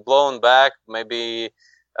been blown back, maybe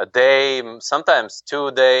a day, sometimes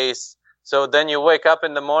 2 days. So then you wake up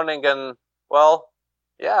in the morning and, well,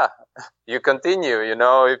 yeah, you continue.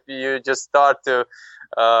 If you just start to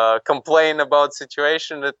complain about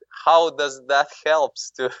situation, how does that helps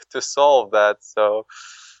to solve that? So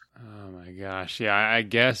Oh my gosh. Yeah, I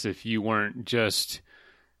guess if you weren't just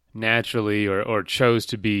naturally or chose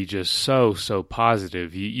to be just so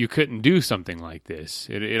positive, you couldn't do something like this.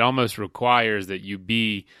 It almost requires that you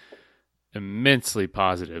be immensely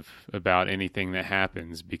positive about anything that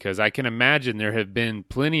happens, because I can imagine there have been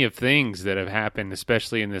plenty of things that have happened,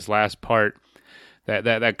 especially in this last part,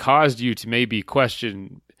 that caused you to maybe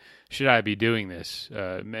question, should I be doing this?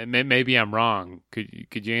 Maybe I'm wrong.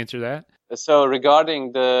 Could you answer that? So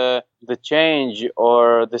regarding the change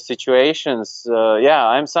or the situations, yeah,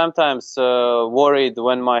 I'm sometimes worried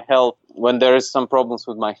when there is some problems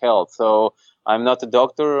with my health. So I'm not a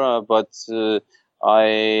doctor, but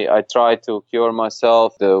I try to cure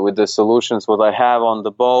myself with the solutions what I have on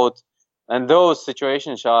the boat. And those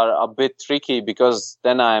situations are a bit tricky, because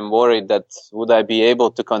then I'm worried that would I be able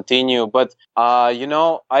to continue. But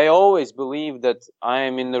I always believe that I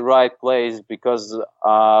am in the right place, because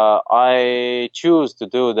I choose to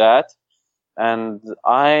do that, and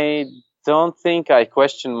I don't think I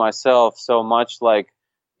question myself so much. Like,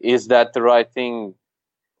 is that the right thing?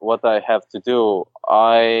 What I have to do?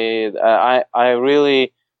 I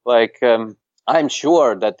really like. I'm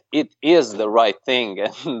sure that it is the right thing,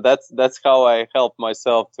 and that's how I help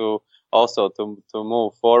myself to also to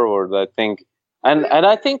move forward, I think. And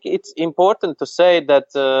I think it's important to say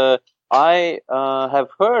that I have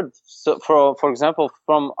heard, for example,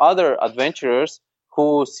 from other adventurers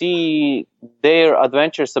who see their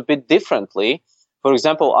adventures a bit differently. For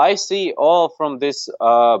example, I see all from this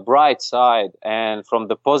bright side and from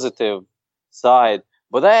the positive side,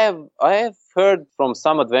 but I have heard from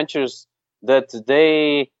some adventurers that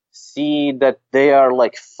they see that they are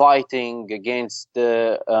like fighting against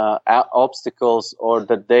the obstacles, or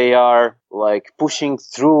that they are like pushing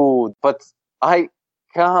through. But I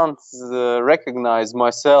can't recognize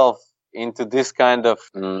myself into this kind of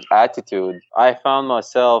attitude. I found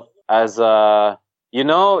myself as a, in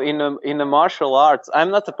the martial arts. I'm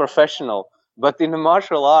not a professional, but in the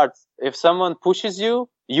martial arts, if someone pushes you,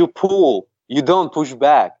 you pull. You don't push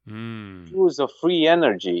back. Use of free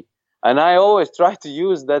energy. And I always try to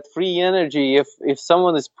use that free energy. If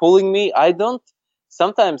someone is pulling me, I don't.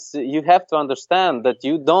 Sometimes you have to understand that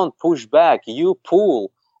you don't push back, you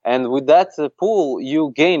pull, and with that pull,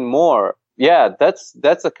 you gain more. Yeah, that's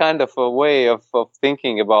a kind of a way of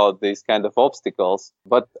thinking about these kind of obstacles.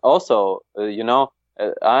 But also,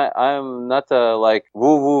 I'm not a like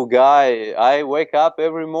woo-woo guy. I wake up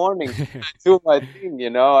every morning, do my thing,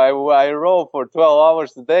 I row for 12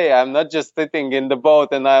 hours a day. I'm not just sitting in the boat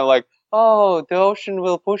and I'm like, oh, the ocean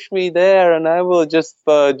will push me there and I will just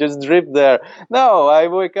drift there. No, I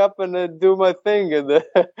wake up and do my thing, and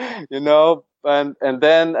and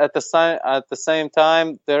then at the same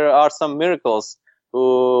time, there are some miracles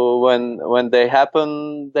who, when they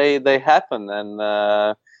happen, they happen, and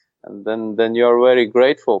then you're very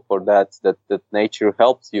grateful for that nature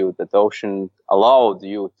helped you, that ocean allowed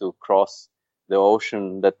you to cross the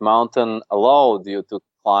ocean, that mountain allowed you to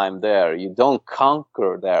climb there. You don't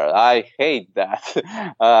conquer there. I hate that.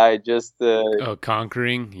 I just Oh,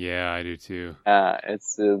 conquering? Yeah, I do too.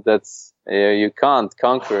 it's that's you can't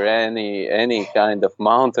conquer any kind of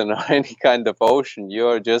mountain or any kind of ocean.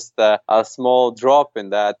 You're just a small drop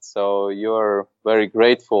in that. So you're very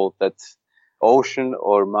grateful that ocean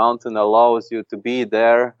or mountain allows you to be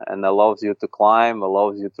there and allows you to climb,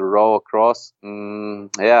 allows you to row across.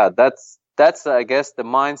 Yeah, that's I guess the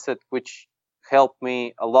mindset which helped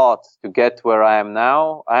me a lot to get where I am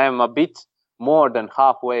now. I am a bit more than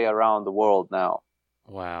halfway around the world now.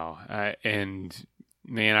 Wow. And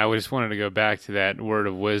man, I just wanted to go back to that word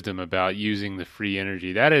of wisdom about using the free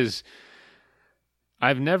energy. That is,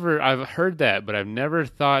 I've heard that, but I've never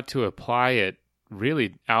thought to apply it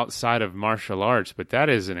really outside of martial arts. But that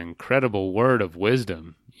is an incredible word of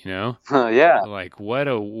wisdom, Yeah. Like what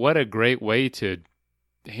a great way to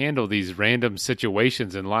handle these random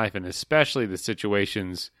situations in life, and especially the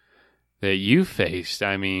situations that you faced.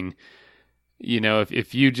 I mean,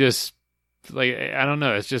 if you just like, I don't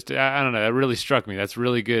know, it's just, I don't know, that really struck me. That's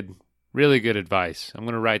really good advice. I'm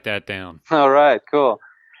going to write that down. All right, cool.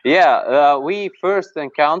 Yeah, we first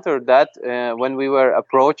encountered that when we were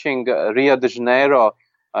approaching Rio de Janeiro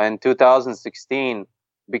in 2016,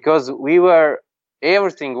 because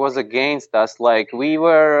everything was against us. Like we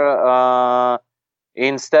were,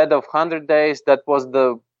 instead of 100 days, that was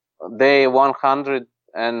the day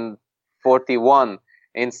 141.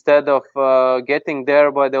 Instead of getting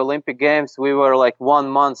there by the Olympic Games, we were like 1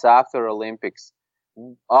 month after Olympics.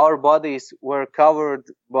 Our bodies were covered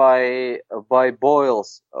by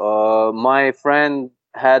boils. My friend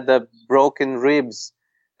had broken ribs,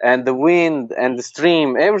 and the wind and the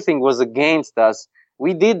stream, everything was against us.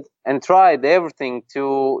 We did and tried everything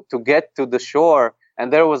to get to the shore, and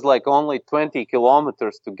there was like only 20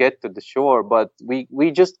 kilometers to get to the shore, but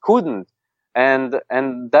we just couldn't. And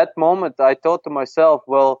that moment I thought to myself,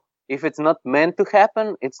 well, if it's not meant to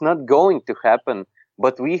happen, it's not going to happen.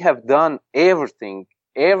 But we have done everything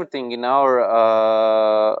in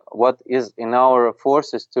our what is in our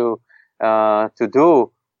forces to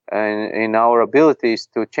do, and in our abilities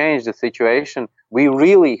to change the situation. We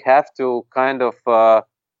really have to kind of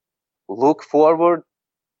look forward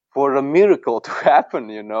for a miracle to happen,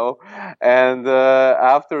 And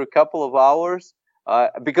after a couple of hours,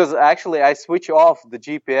 because actually I switch off the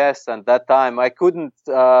GPS at that time. I couldn't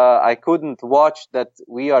watch that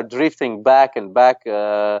we are drifting back and back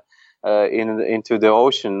into the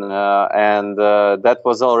ocean, and that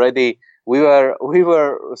was already, we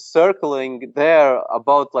were circling there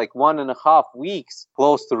about like 1.5 weeks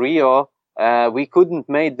close to Rio. We couldn't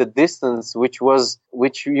make the distance, which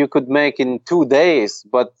you could make in 2 days,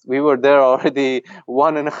 but we were there already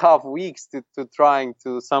 1.5 weeks to trying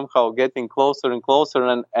to somehow getting closer and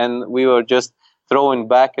closer, and we were just throwing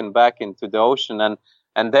back and back into the ocean,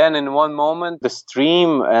 and then in one moment the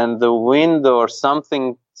stream and the wind or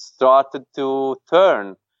something started to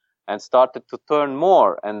turn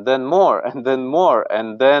more, and then more, and then more,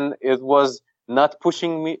 and then it was not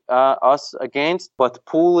pushing us against, but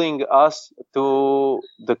pulling us to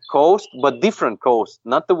the coast, but different coast,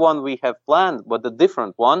 not the one we have planned, but the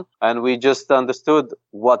different one. And we just understood,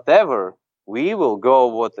 whatever, we will go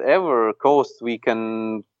whatever coast we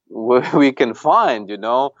can find,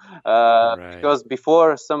 Right. because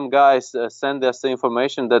before some guys send us the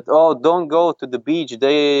information that, oh, don't go to the beach,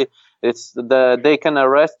 they can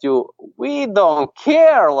arrest you. We don't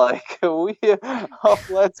care, like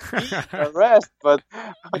let's arrest, but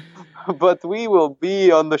we will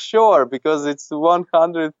be on the shore because it's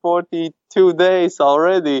 142 days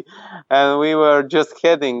already, and we were just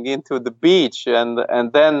heading into the beach, and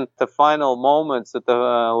then the final moments at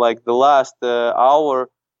the last hour,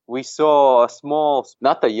 we saw a small,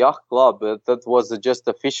 not a yacht club, but that was just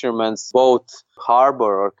a fisherman's boat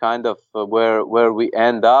harbor, or kind of where we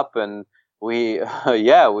end up, and we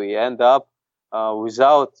we end up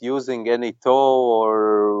without using any tow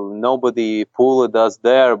or nobody pulled us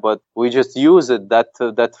there, but we just use it,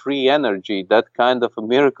 that free energy, that kind of a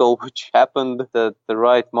miracle which happened at the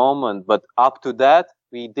right moment. But up to that,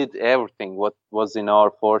 we did everything what was in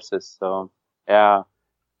our forces. So yeah.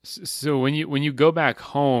 So when you go back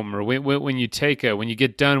home, or when you when you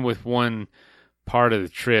get done with one part of the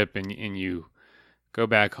trip and you go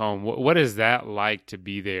back home, what is that like to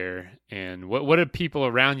be there, and what do people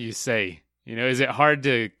around you say? You know, is it hard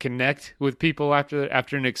to connect with people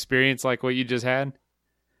after an experience like what you just had?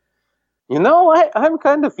 You know, I'm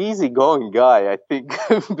kind of easygoing guy, I think,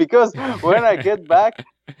 because when I get back,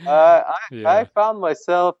 I found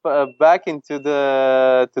myself back into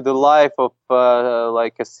the life of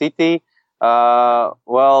like a city.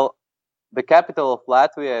 Well, the capital of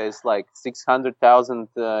Latvia is like 600,000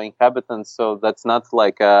 inhabitants, so that's not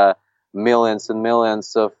like millions and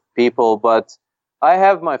millions of people. But I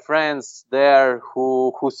have my friends there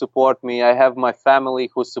who support me. I have my family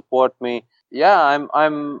who support me. Yeah,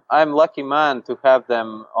 I'm lucky man to have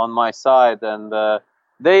them on my side, and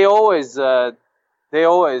they always try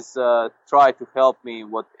to help me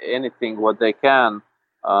with anything what they can,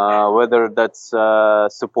 whether that's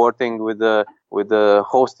supporting with the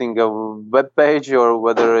hosting of web page, or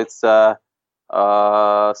whether it's some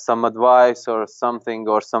advice or something,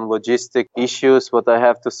 or some logistic issues what I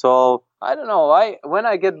have to solve. I don't know. When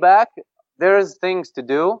I get back, there's things to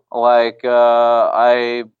do. Like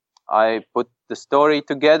I put the story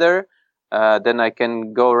together. Then I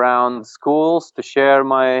can go around schools to share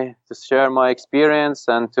my experience,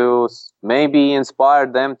 and to maybe inspire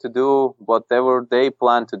them to do whatever they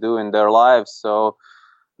plan to do in their lives. So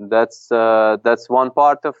that's one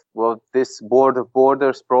part of this Board of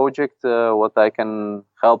Borders project. What I can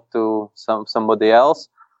help to somebody else,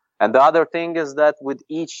 and the other thing is that with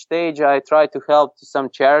each stage I try to help to some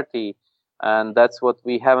charity. And that's what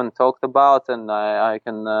we haven't talked about, and I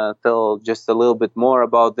can tell just a little bit more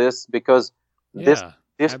about this, because this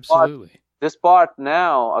part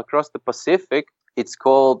now across the Pacific, it's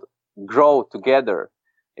called Grow Together.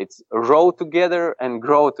 It's row together and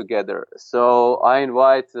grow together. So I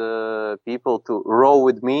invite people to row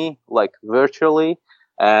with me, like virtually,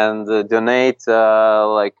 and donate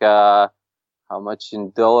how much in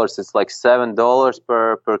dollars? It's like $7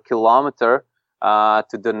 per kilometer.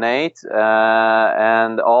 To donate,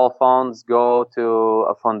 and all funds go to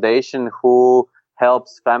a foundation who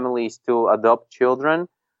helps families to adopt children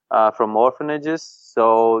from orphanages.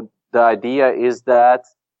 So the idea is that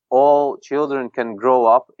all children can grow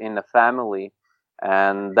up in a family,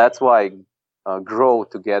 and that's why grow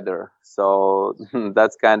together. So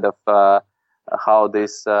that's kind of how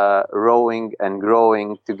this rowing and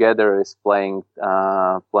growing together is playing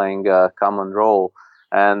a common role.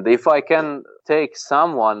 And if I can take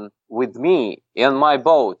someone with me in my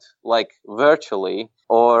boat, like virtually,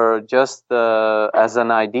 or just as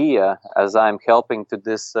an idea, as I'm helping to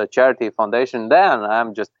this charity foundation, then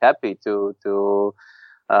I'm just happy to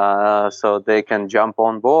so they can jump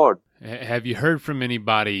on board. Have you heard from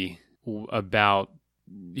anybody about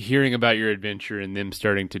hearing about your adventure and them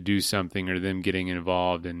starting to do something, or them getting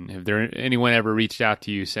involved? And have anyone ever reached out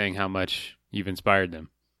to you saying how much you've inspired them?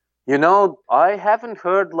 You know, I haven't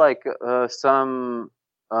heard like somebody.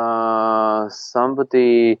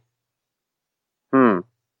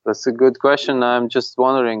 That's a good question. I'm just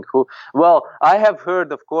wondering who. Well, I have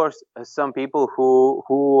heard, of course, some people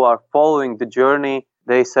who are following the journey.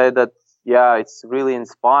 They say that it's really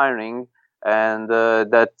inspiring, and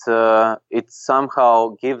that it somehow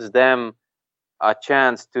gives them a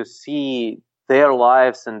chance to see their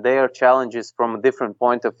lives and their challenges from a different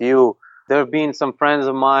point of view. There have been some friends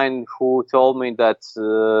of mine who told me that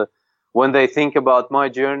when they think about my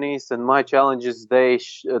journeys and my challenges,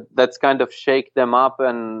 that's kind of shake them up,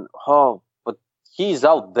 and but he's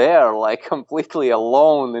out there like completely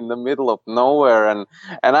alone in the middle of nowhere, and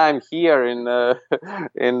I'm here in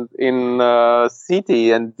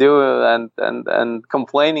city and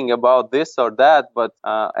complaining about this or that, but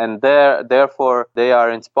and therefore they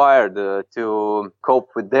are inspired to cope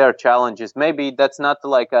with their challenges. Maybe that's not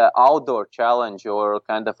like an outdoor challenge or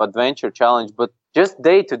kind of adventure challenge, but just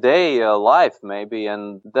day-to-day life maybe,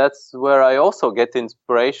 and that's where I also get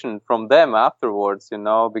inspiration from them afterwards,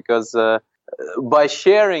 because by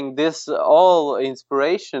sharing this all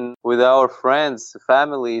inspiration with our friends,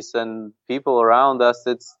 families, and people around us,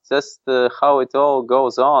 it's just how it all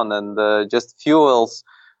goes on, and just fuels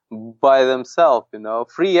by themselves,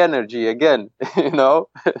 free energy again,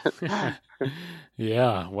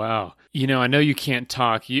 Yeah, wow. I know you can't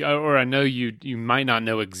talk, or I know you might not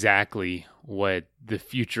know exactly what the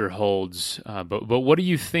future holds. But what are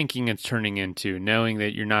you thinking it's turning into, knowing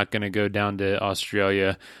that you're not going to go down to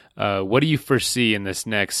Australia? What do you foresee in this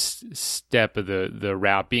next step of the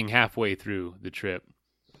route, being halfway through the trip?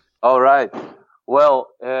 All right. Well,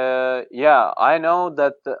 yeah, I know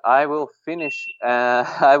that I will finish.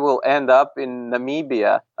 I will end up in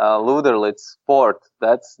Namibia, Luderlitz port.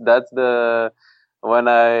 That's the when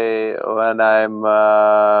I'm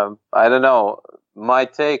I don't know.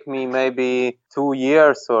 Might take me maybe 2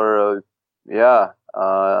 years or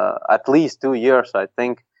at least 2 years, I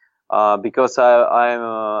think, because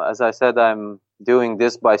I'm as I said, I'm doing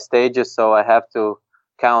this by stages, so I have to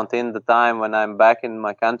count in the time when I'm back in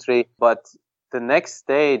my country. But the next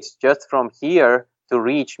stage, just from here to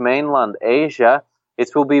reach mainland Asia,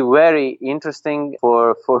 it will be very interesting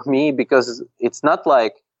for me, because it's not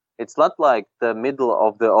like the middle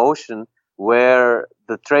of the ocean where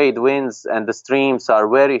the trade winds and the streams are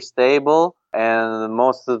very stable, and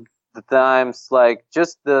most of the times, like,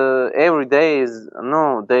 just every day is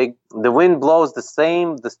the wind blows the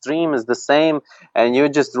same, the stream is the same, and you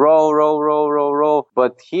just row.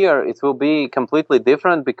 But here it will be completely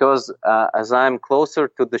different, because as I'm closer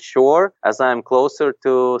to the shore, as I'm closer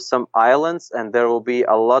to some islands, and there will be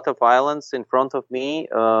a lot of islands in front of me,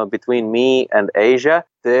 between me and Asia,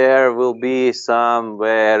 there will be some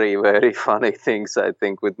very, very funny things, I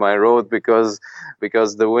think, with my road, because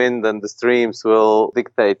the wind and the streams will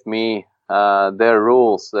dictate me their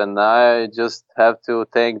rules, and I just have to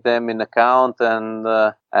take them in account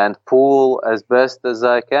and pull as best as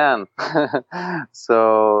I can.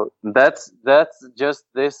 So that's just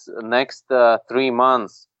this next 3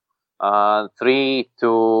 months, 3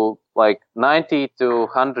 to like 90 to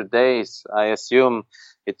 100 days. I assume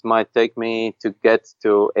it might take me to get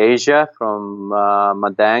to Asia from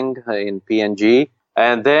Madang in PNG,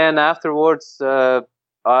 and then afterwards,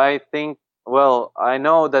 I think. Well, I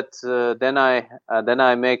know that then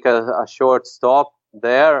I make a short stop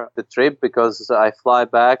there, the trip, because I fly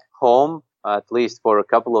back home at least for a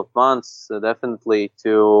couple of months, definitely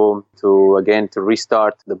to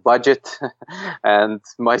restart the budget and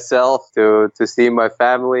myself, to see my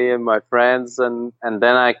family and my friends, and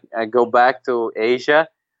then I go back to Asia,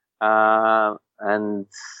 and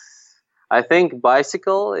I think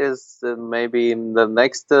bicycle is maybe the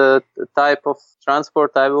next type of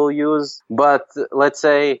transport I will use. But let's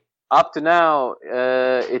say up to now,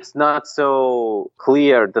 it's not so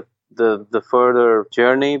clear the further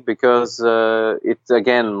journey, because it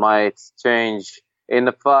again might change in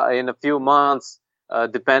a few months,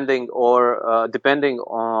 depending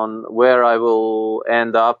on where I will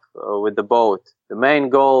end up with the boat. The main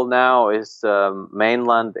goal now is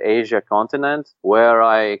mainland Asia continent, where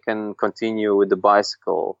I can continue with the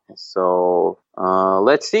bicycle. So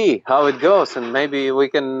let's see how it goes, and maybe we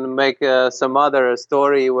can make some other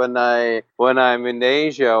story when I'm in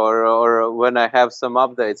Asia, or when I have some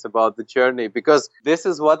updates about the journey, because this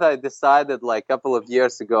is what I decided like a couple of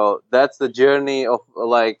years ago. That's the journey of,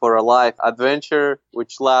 like, for a life adventure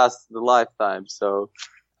which lasts the lifetime. So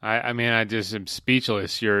I mean, I just am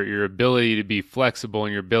speechless. Your ability to be flexible,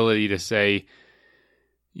 and your ability to say,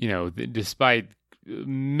 despite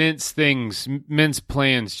mince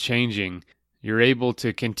plans changing, you're able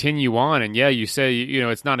to continue on. And yeah, you say,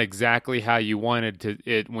 it's not exactly how you wanted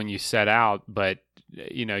it when you set out, but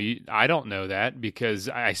I don't know that, because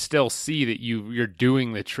I still see that you're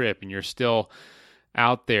doing the trip, and you're still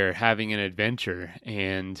out there having an adventure,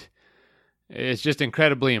 and it's just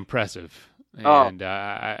incredibly impressive. And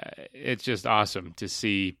it's just awesome to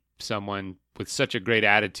see someone with such a great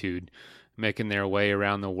attitude making their way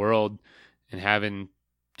around the world and having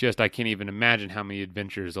I can't even imagine how many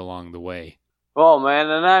adventures along the way. Oh, man,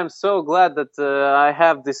 and I'm so glad that I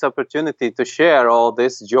have this opportunity to share all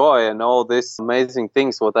this joy and all these amazing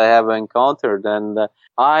things what I have encountered. And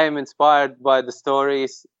I am inspired by the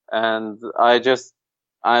stories, and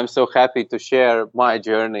I'm so happy to share my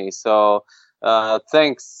journey. So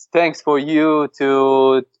thanks for you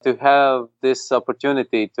to have this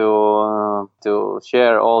opportunity to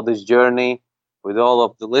share all this journey with all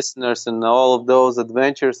of the listeners and all of those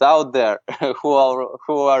adventures out there who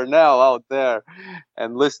are now out there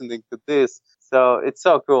and listening to this. So it's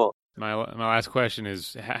so cool. My last question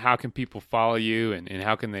is, how can people follow you, and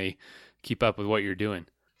how can they keep up with what you're doing?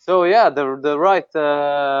 So yeah,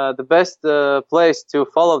 the best place to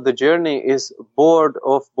follow the journey is Board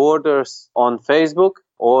of Borders on Facebook,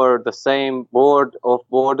 or the same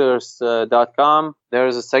boardofborders.com.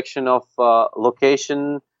 There's a section of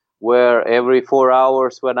location, where every 4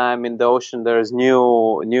 hours when I'm in the ocean, there's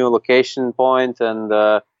new location point,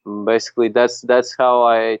 and basically that's how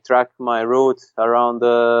I track my route around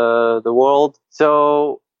the world.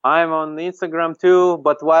 So I'm on Instagram too,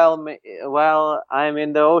 but while I'm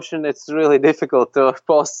in the ocean, it's really difficult to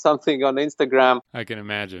post something on Instagram. I can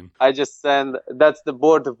imagine. I just send, that's the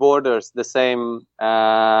Board of Borders, the same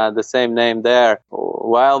name there.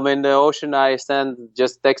 While I'm in the ocean, I send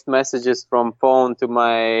just text messages from phone to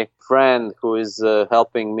my friend who is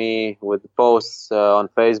helping me with posts on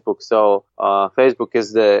Facebook. So Facebook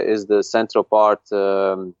is the central part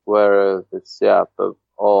where it's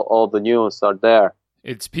all the news are there.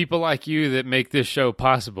 It's people like you that make this show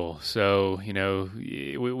possible. So,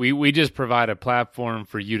 we just provide a platform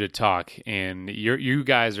for you to talk, and you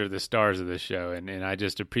guys are the stars of this show, and I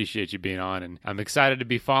just appreciate you being on, and I'm excited to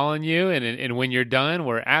be following you, and when you're done,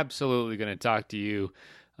 we're absolutely going to talk to you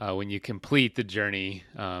when you complete the journey,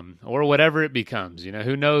 or whatever it becomes.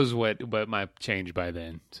 Who knows what might change by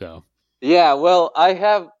then. So, yeah, well,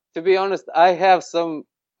 to be honest, I have some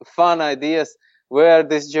fun ideas where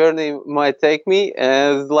this journey might take me,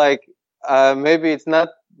 and maybe it's not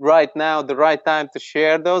right now the right time to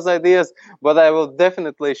share those ideas, but I will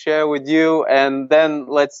definitely share with you, and then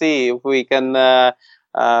let's see if we can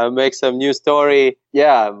make some new story.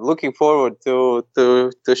 Yeah, I'm looking forward to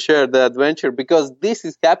share the adventure, because this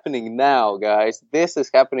is happening now, guys. This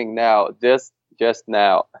is happening now, just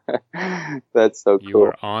now. That's so cool. You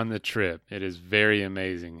are on the trip. It is very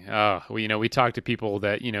amazing. We talk to people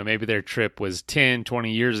that, maybe their trip was 10,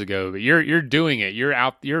 20 years ago, but you're doing it.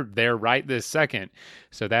 You're there right this second.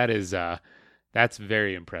 So that's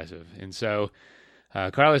very impressive. And so,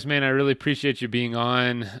 Carlos, man, I really appreciate you being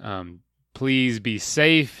on. Please be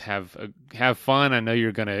safe. Have fun. I know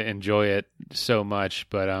you're going to enjoy it so much,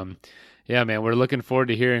 but yeah, man, we're looking forward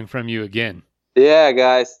to hearing from you again. Yeah,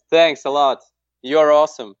 guys. Thanks a lot. You're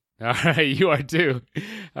awesome. All right, you are too.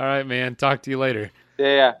 All right, man. Talk to you later.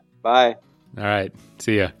 Yeah. Bye. All right.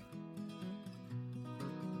 See ya.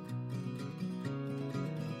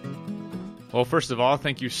 Well, first of all,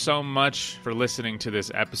 thank you so much for listening to this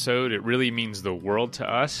episode. It really means the world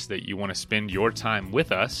to us that you want to spend your time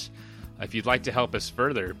with us. If you'd like to help us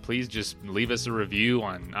further, please just leave us a review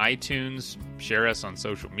on iTunes, share us on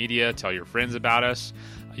social media, tell your friends about us.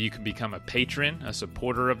 You can become a patron, a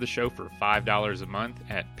supporter of the show for $5 a month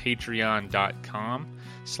at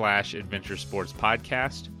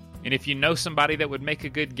patreon.com/adventuresportspodcast. And if you know somebody that would make a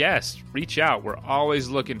good guest, reach out. We're always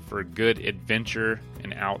looking for good adventure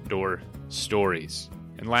and outdoor stories.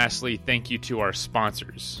 And lastly, thank you to our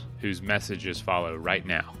sponsors, whose messages follow right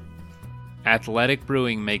now. Athletic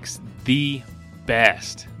Brewing makes the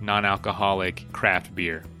best non-alcoholic craft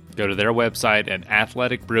beer. Go to their website at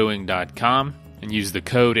athleticbrewing.com and use the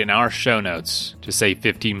code in our show notes to save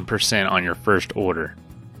 15% on your first order.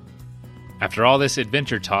 After all this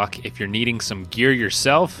adventure talk, if you're needing some gear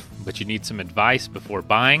yourself, but you need some advice before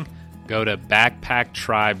buying, go to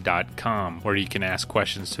backpacktribe.com, where you can ask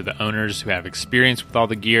questions to the owners who have experience with all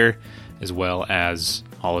the gear, as well as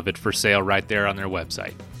all of it for sale right there on their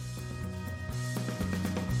website.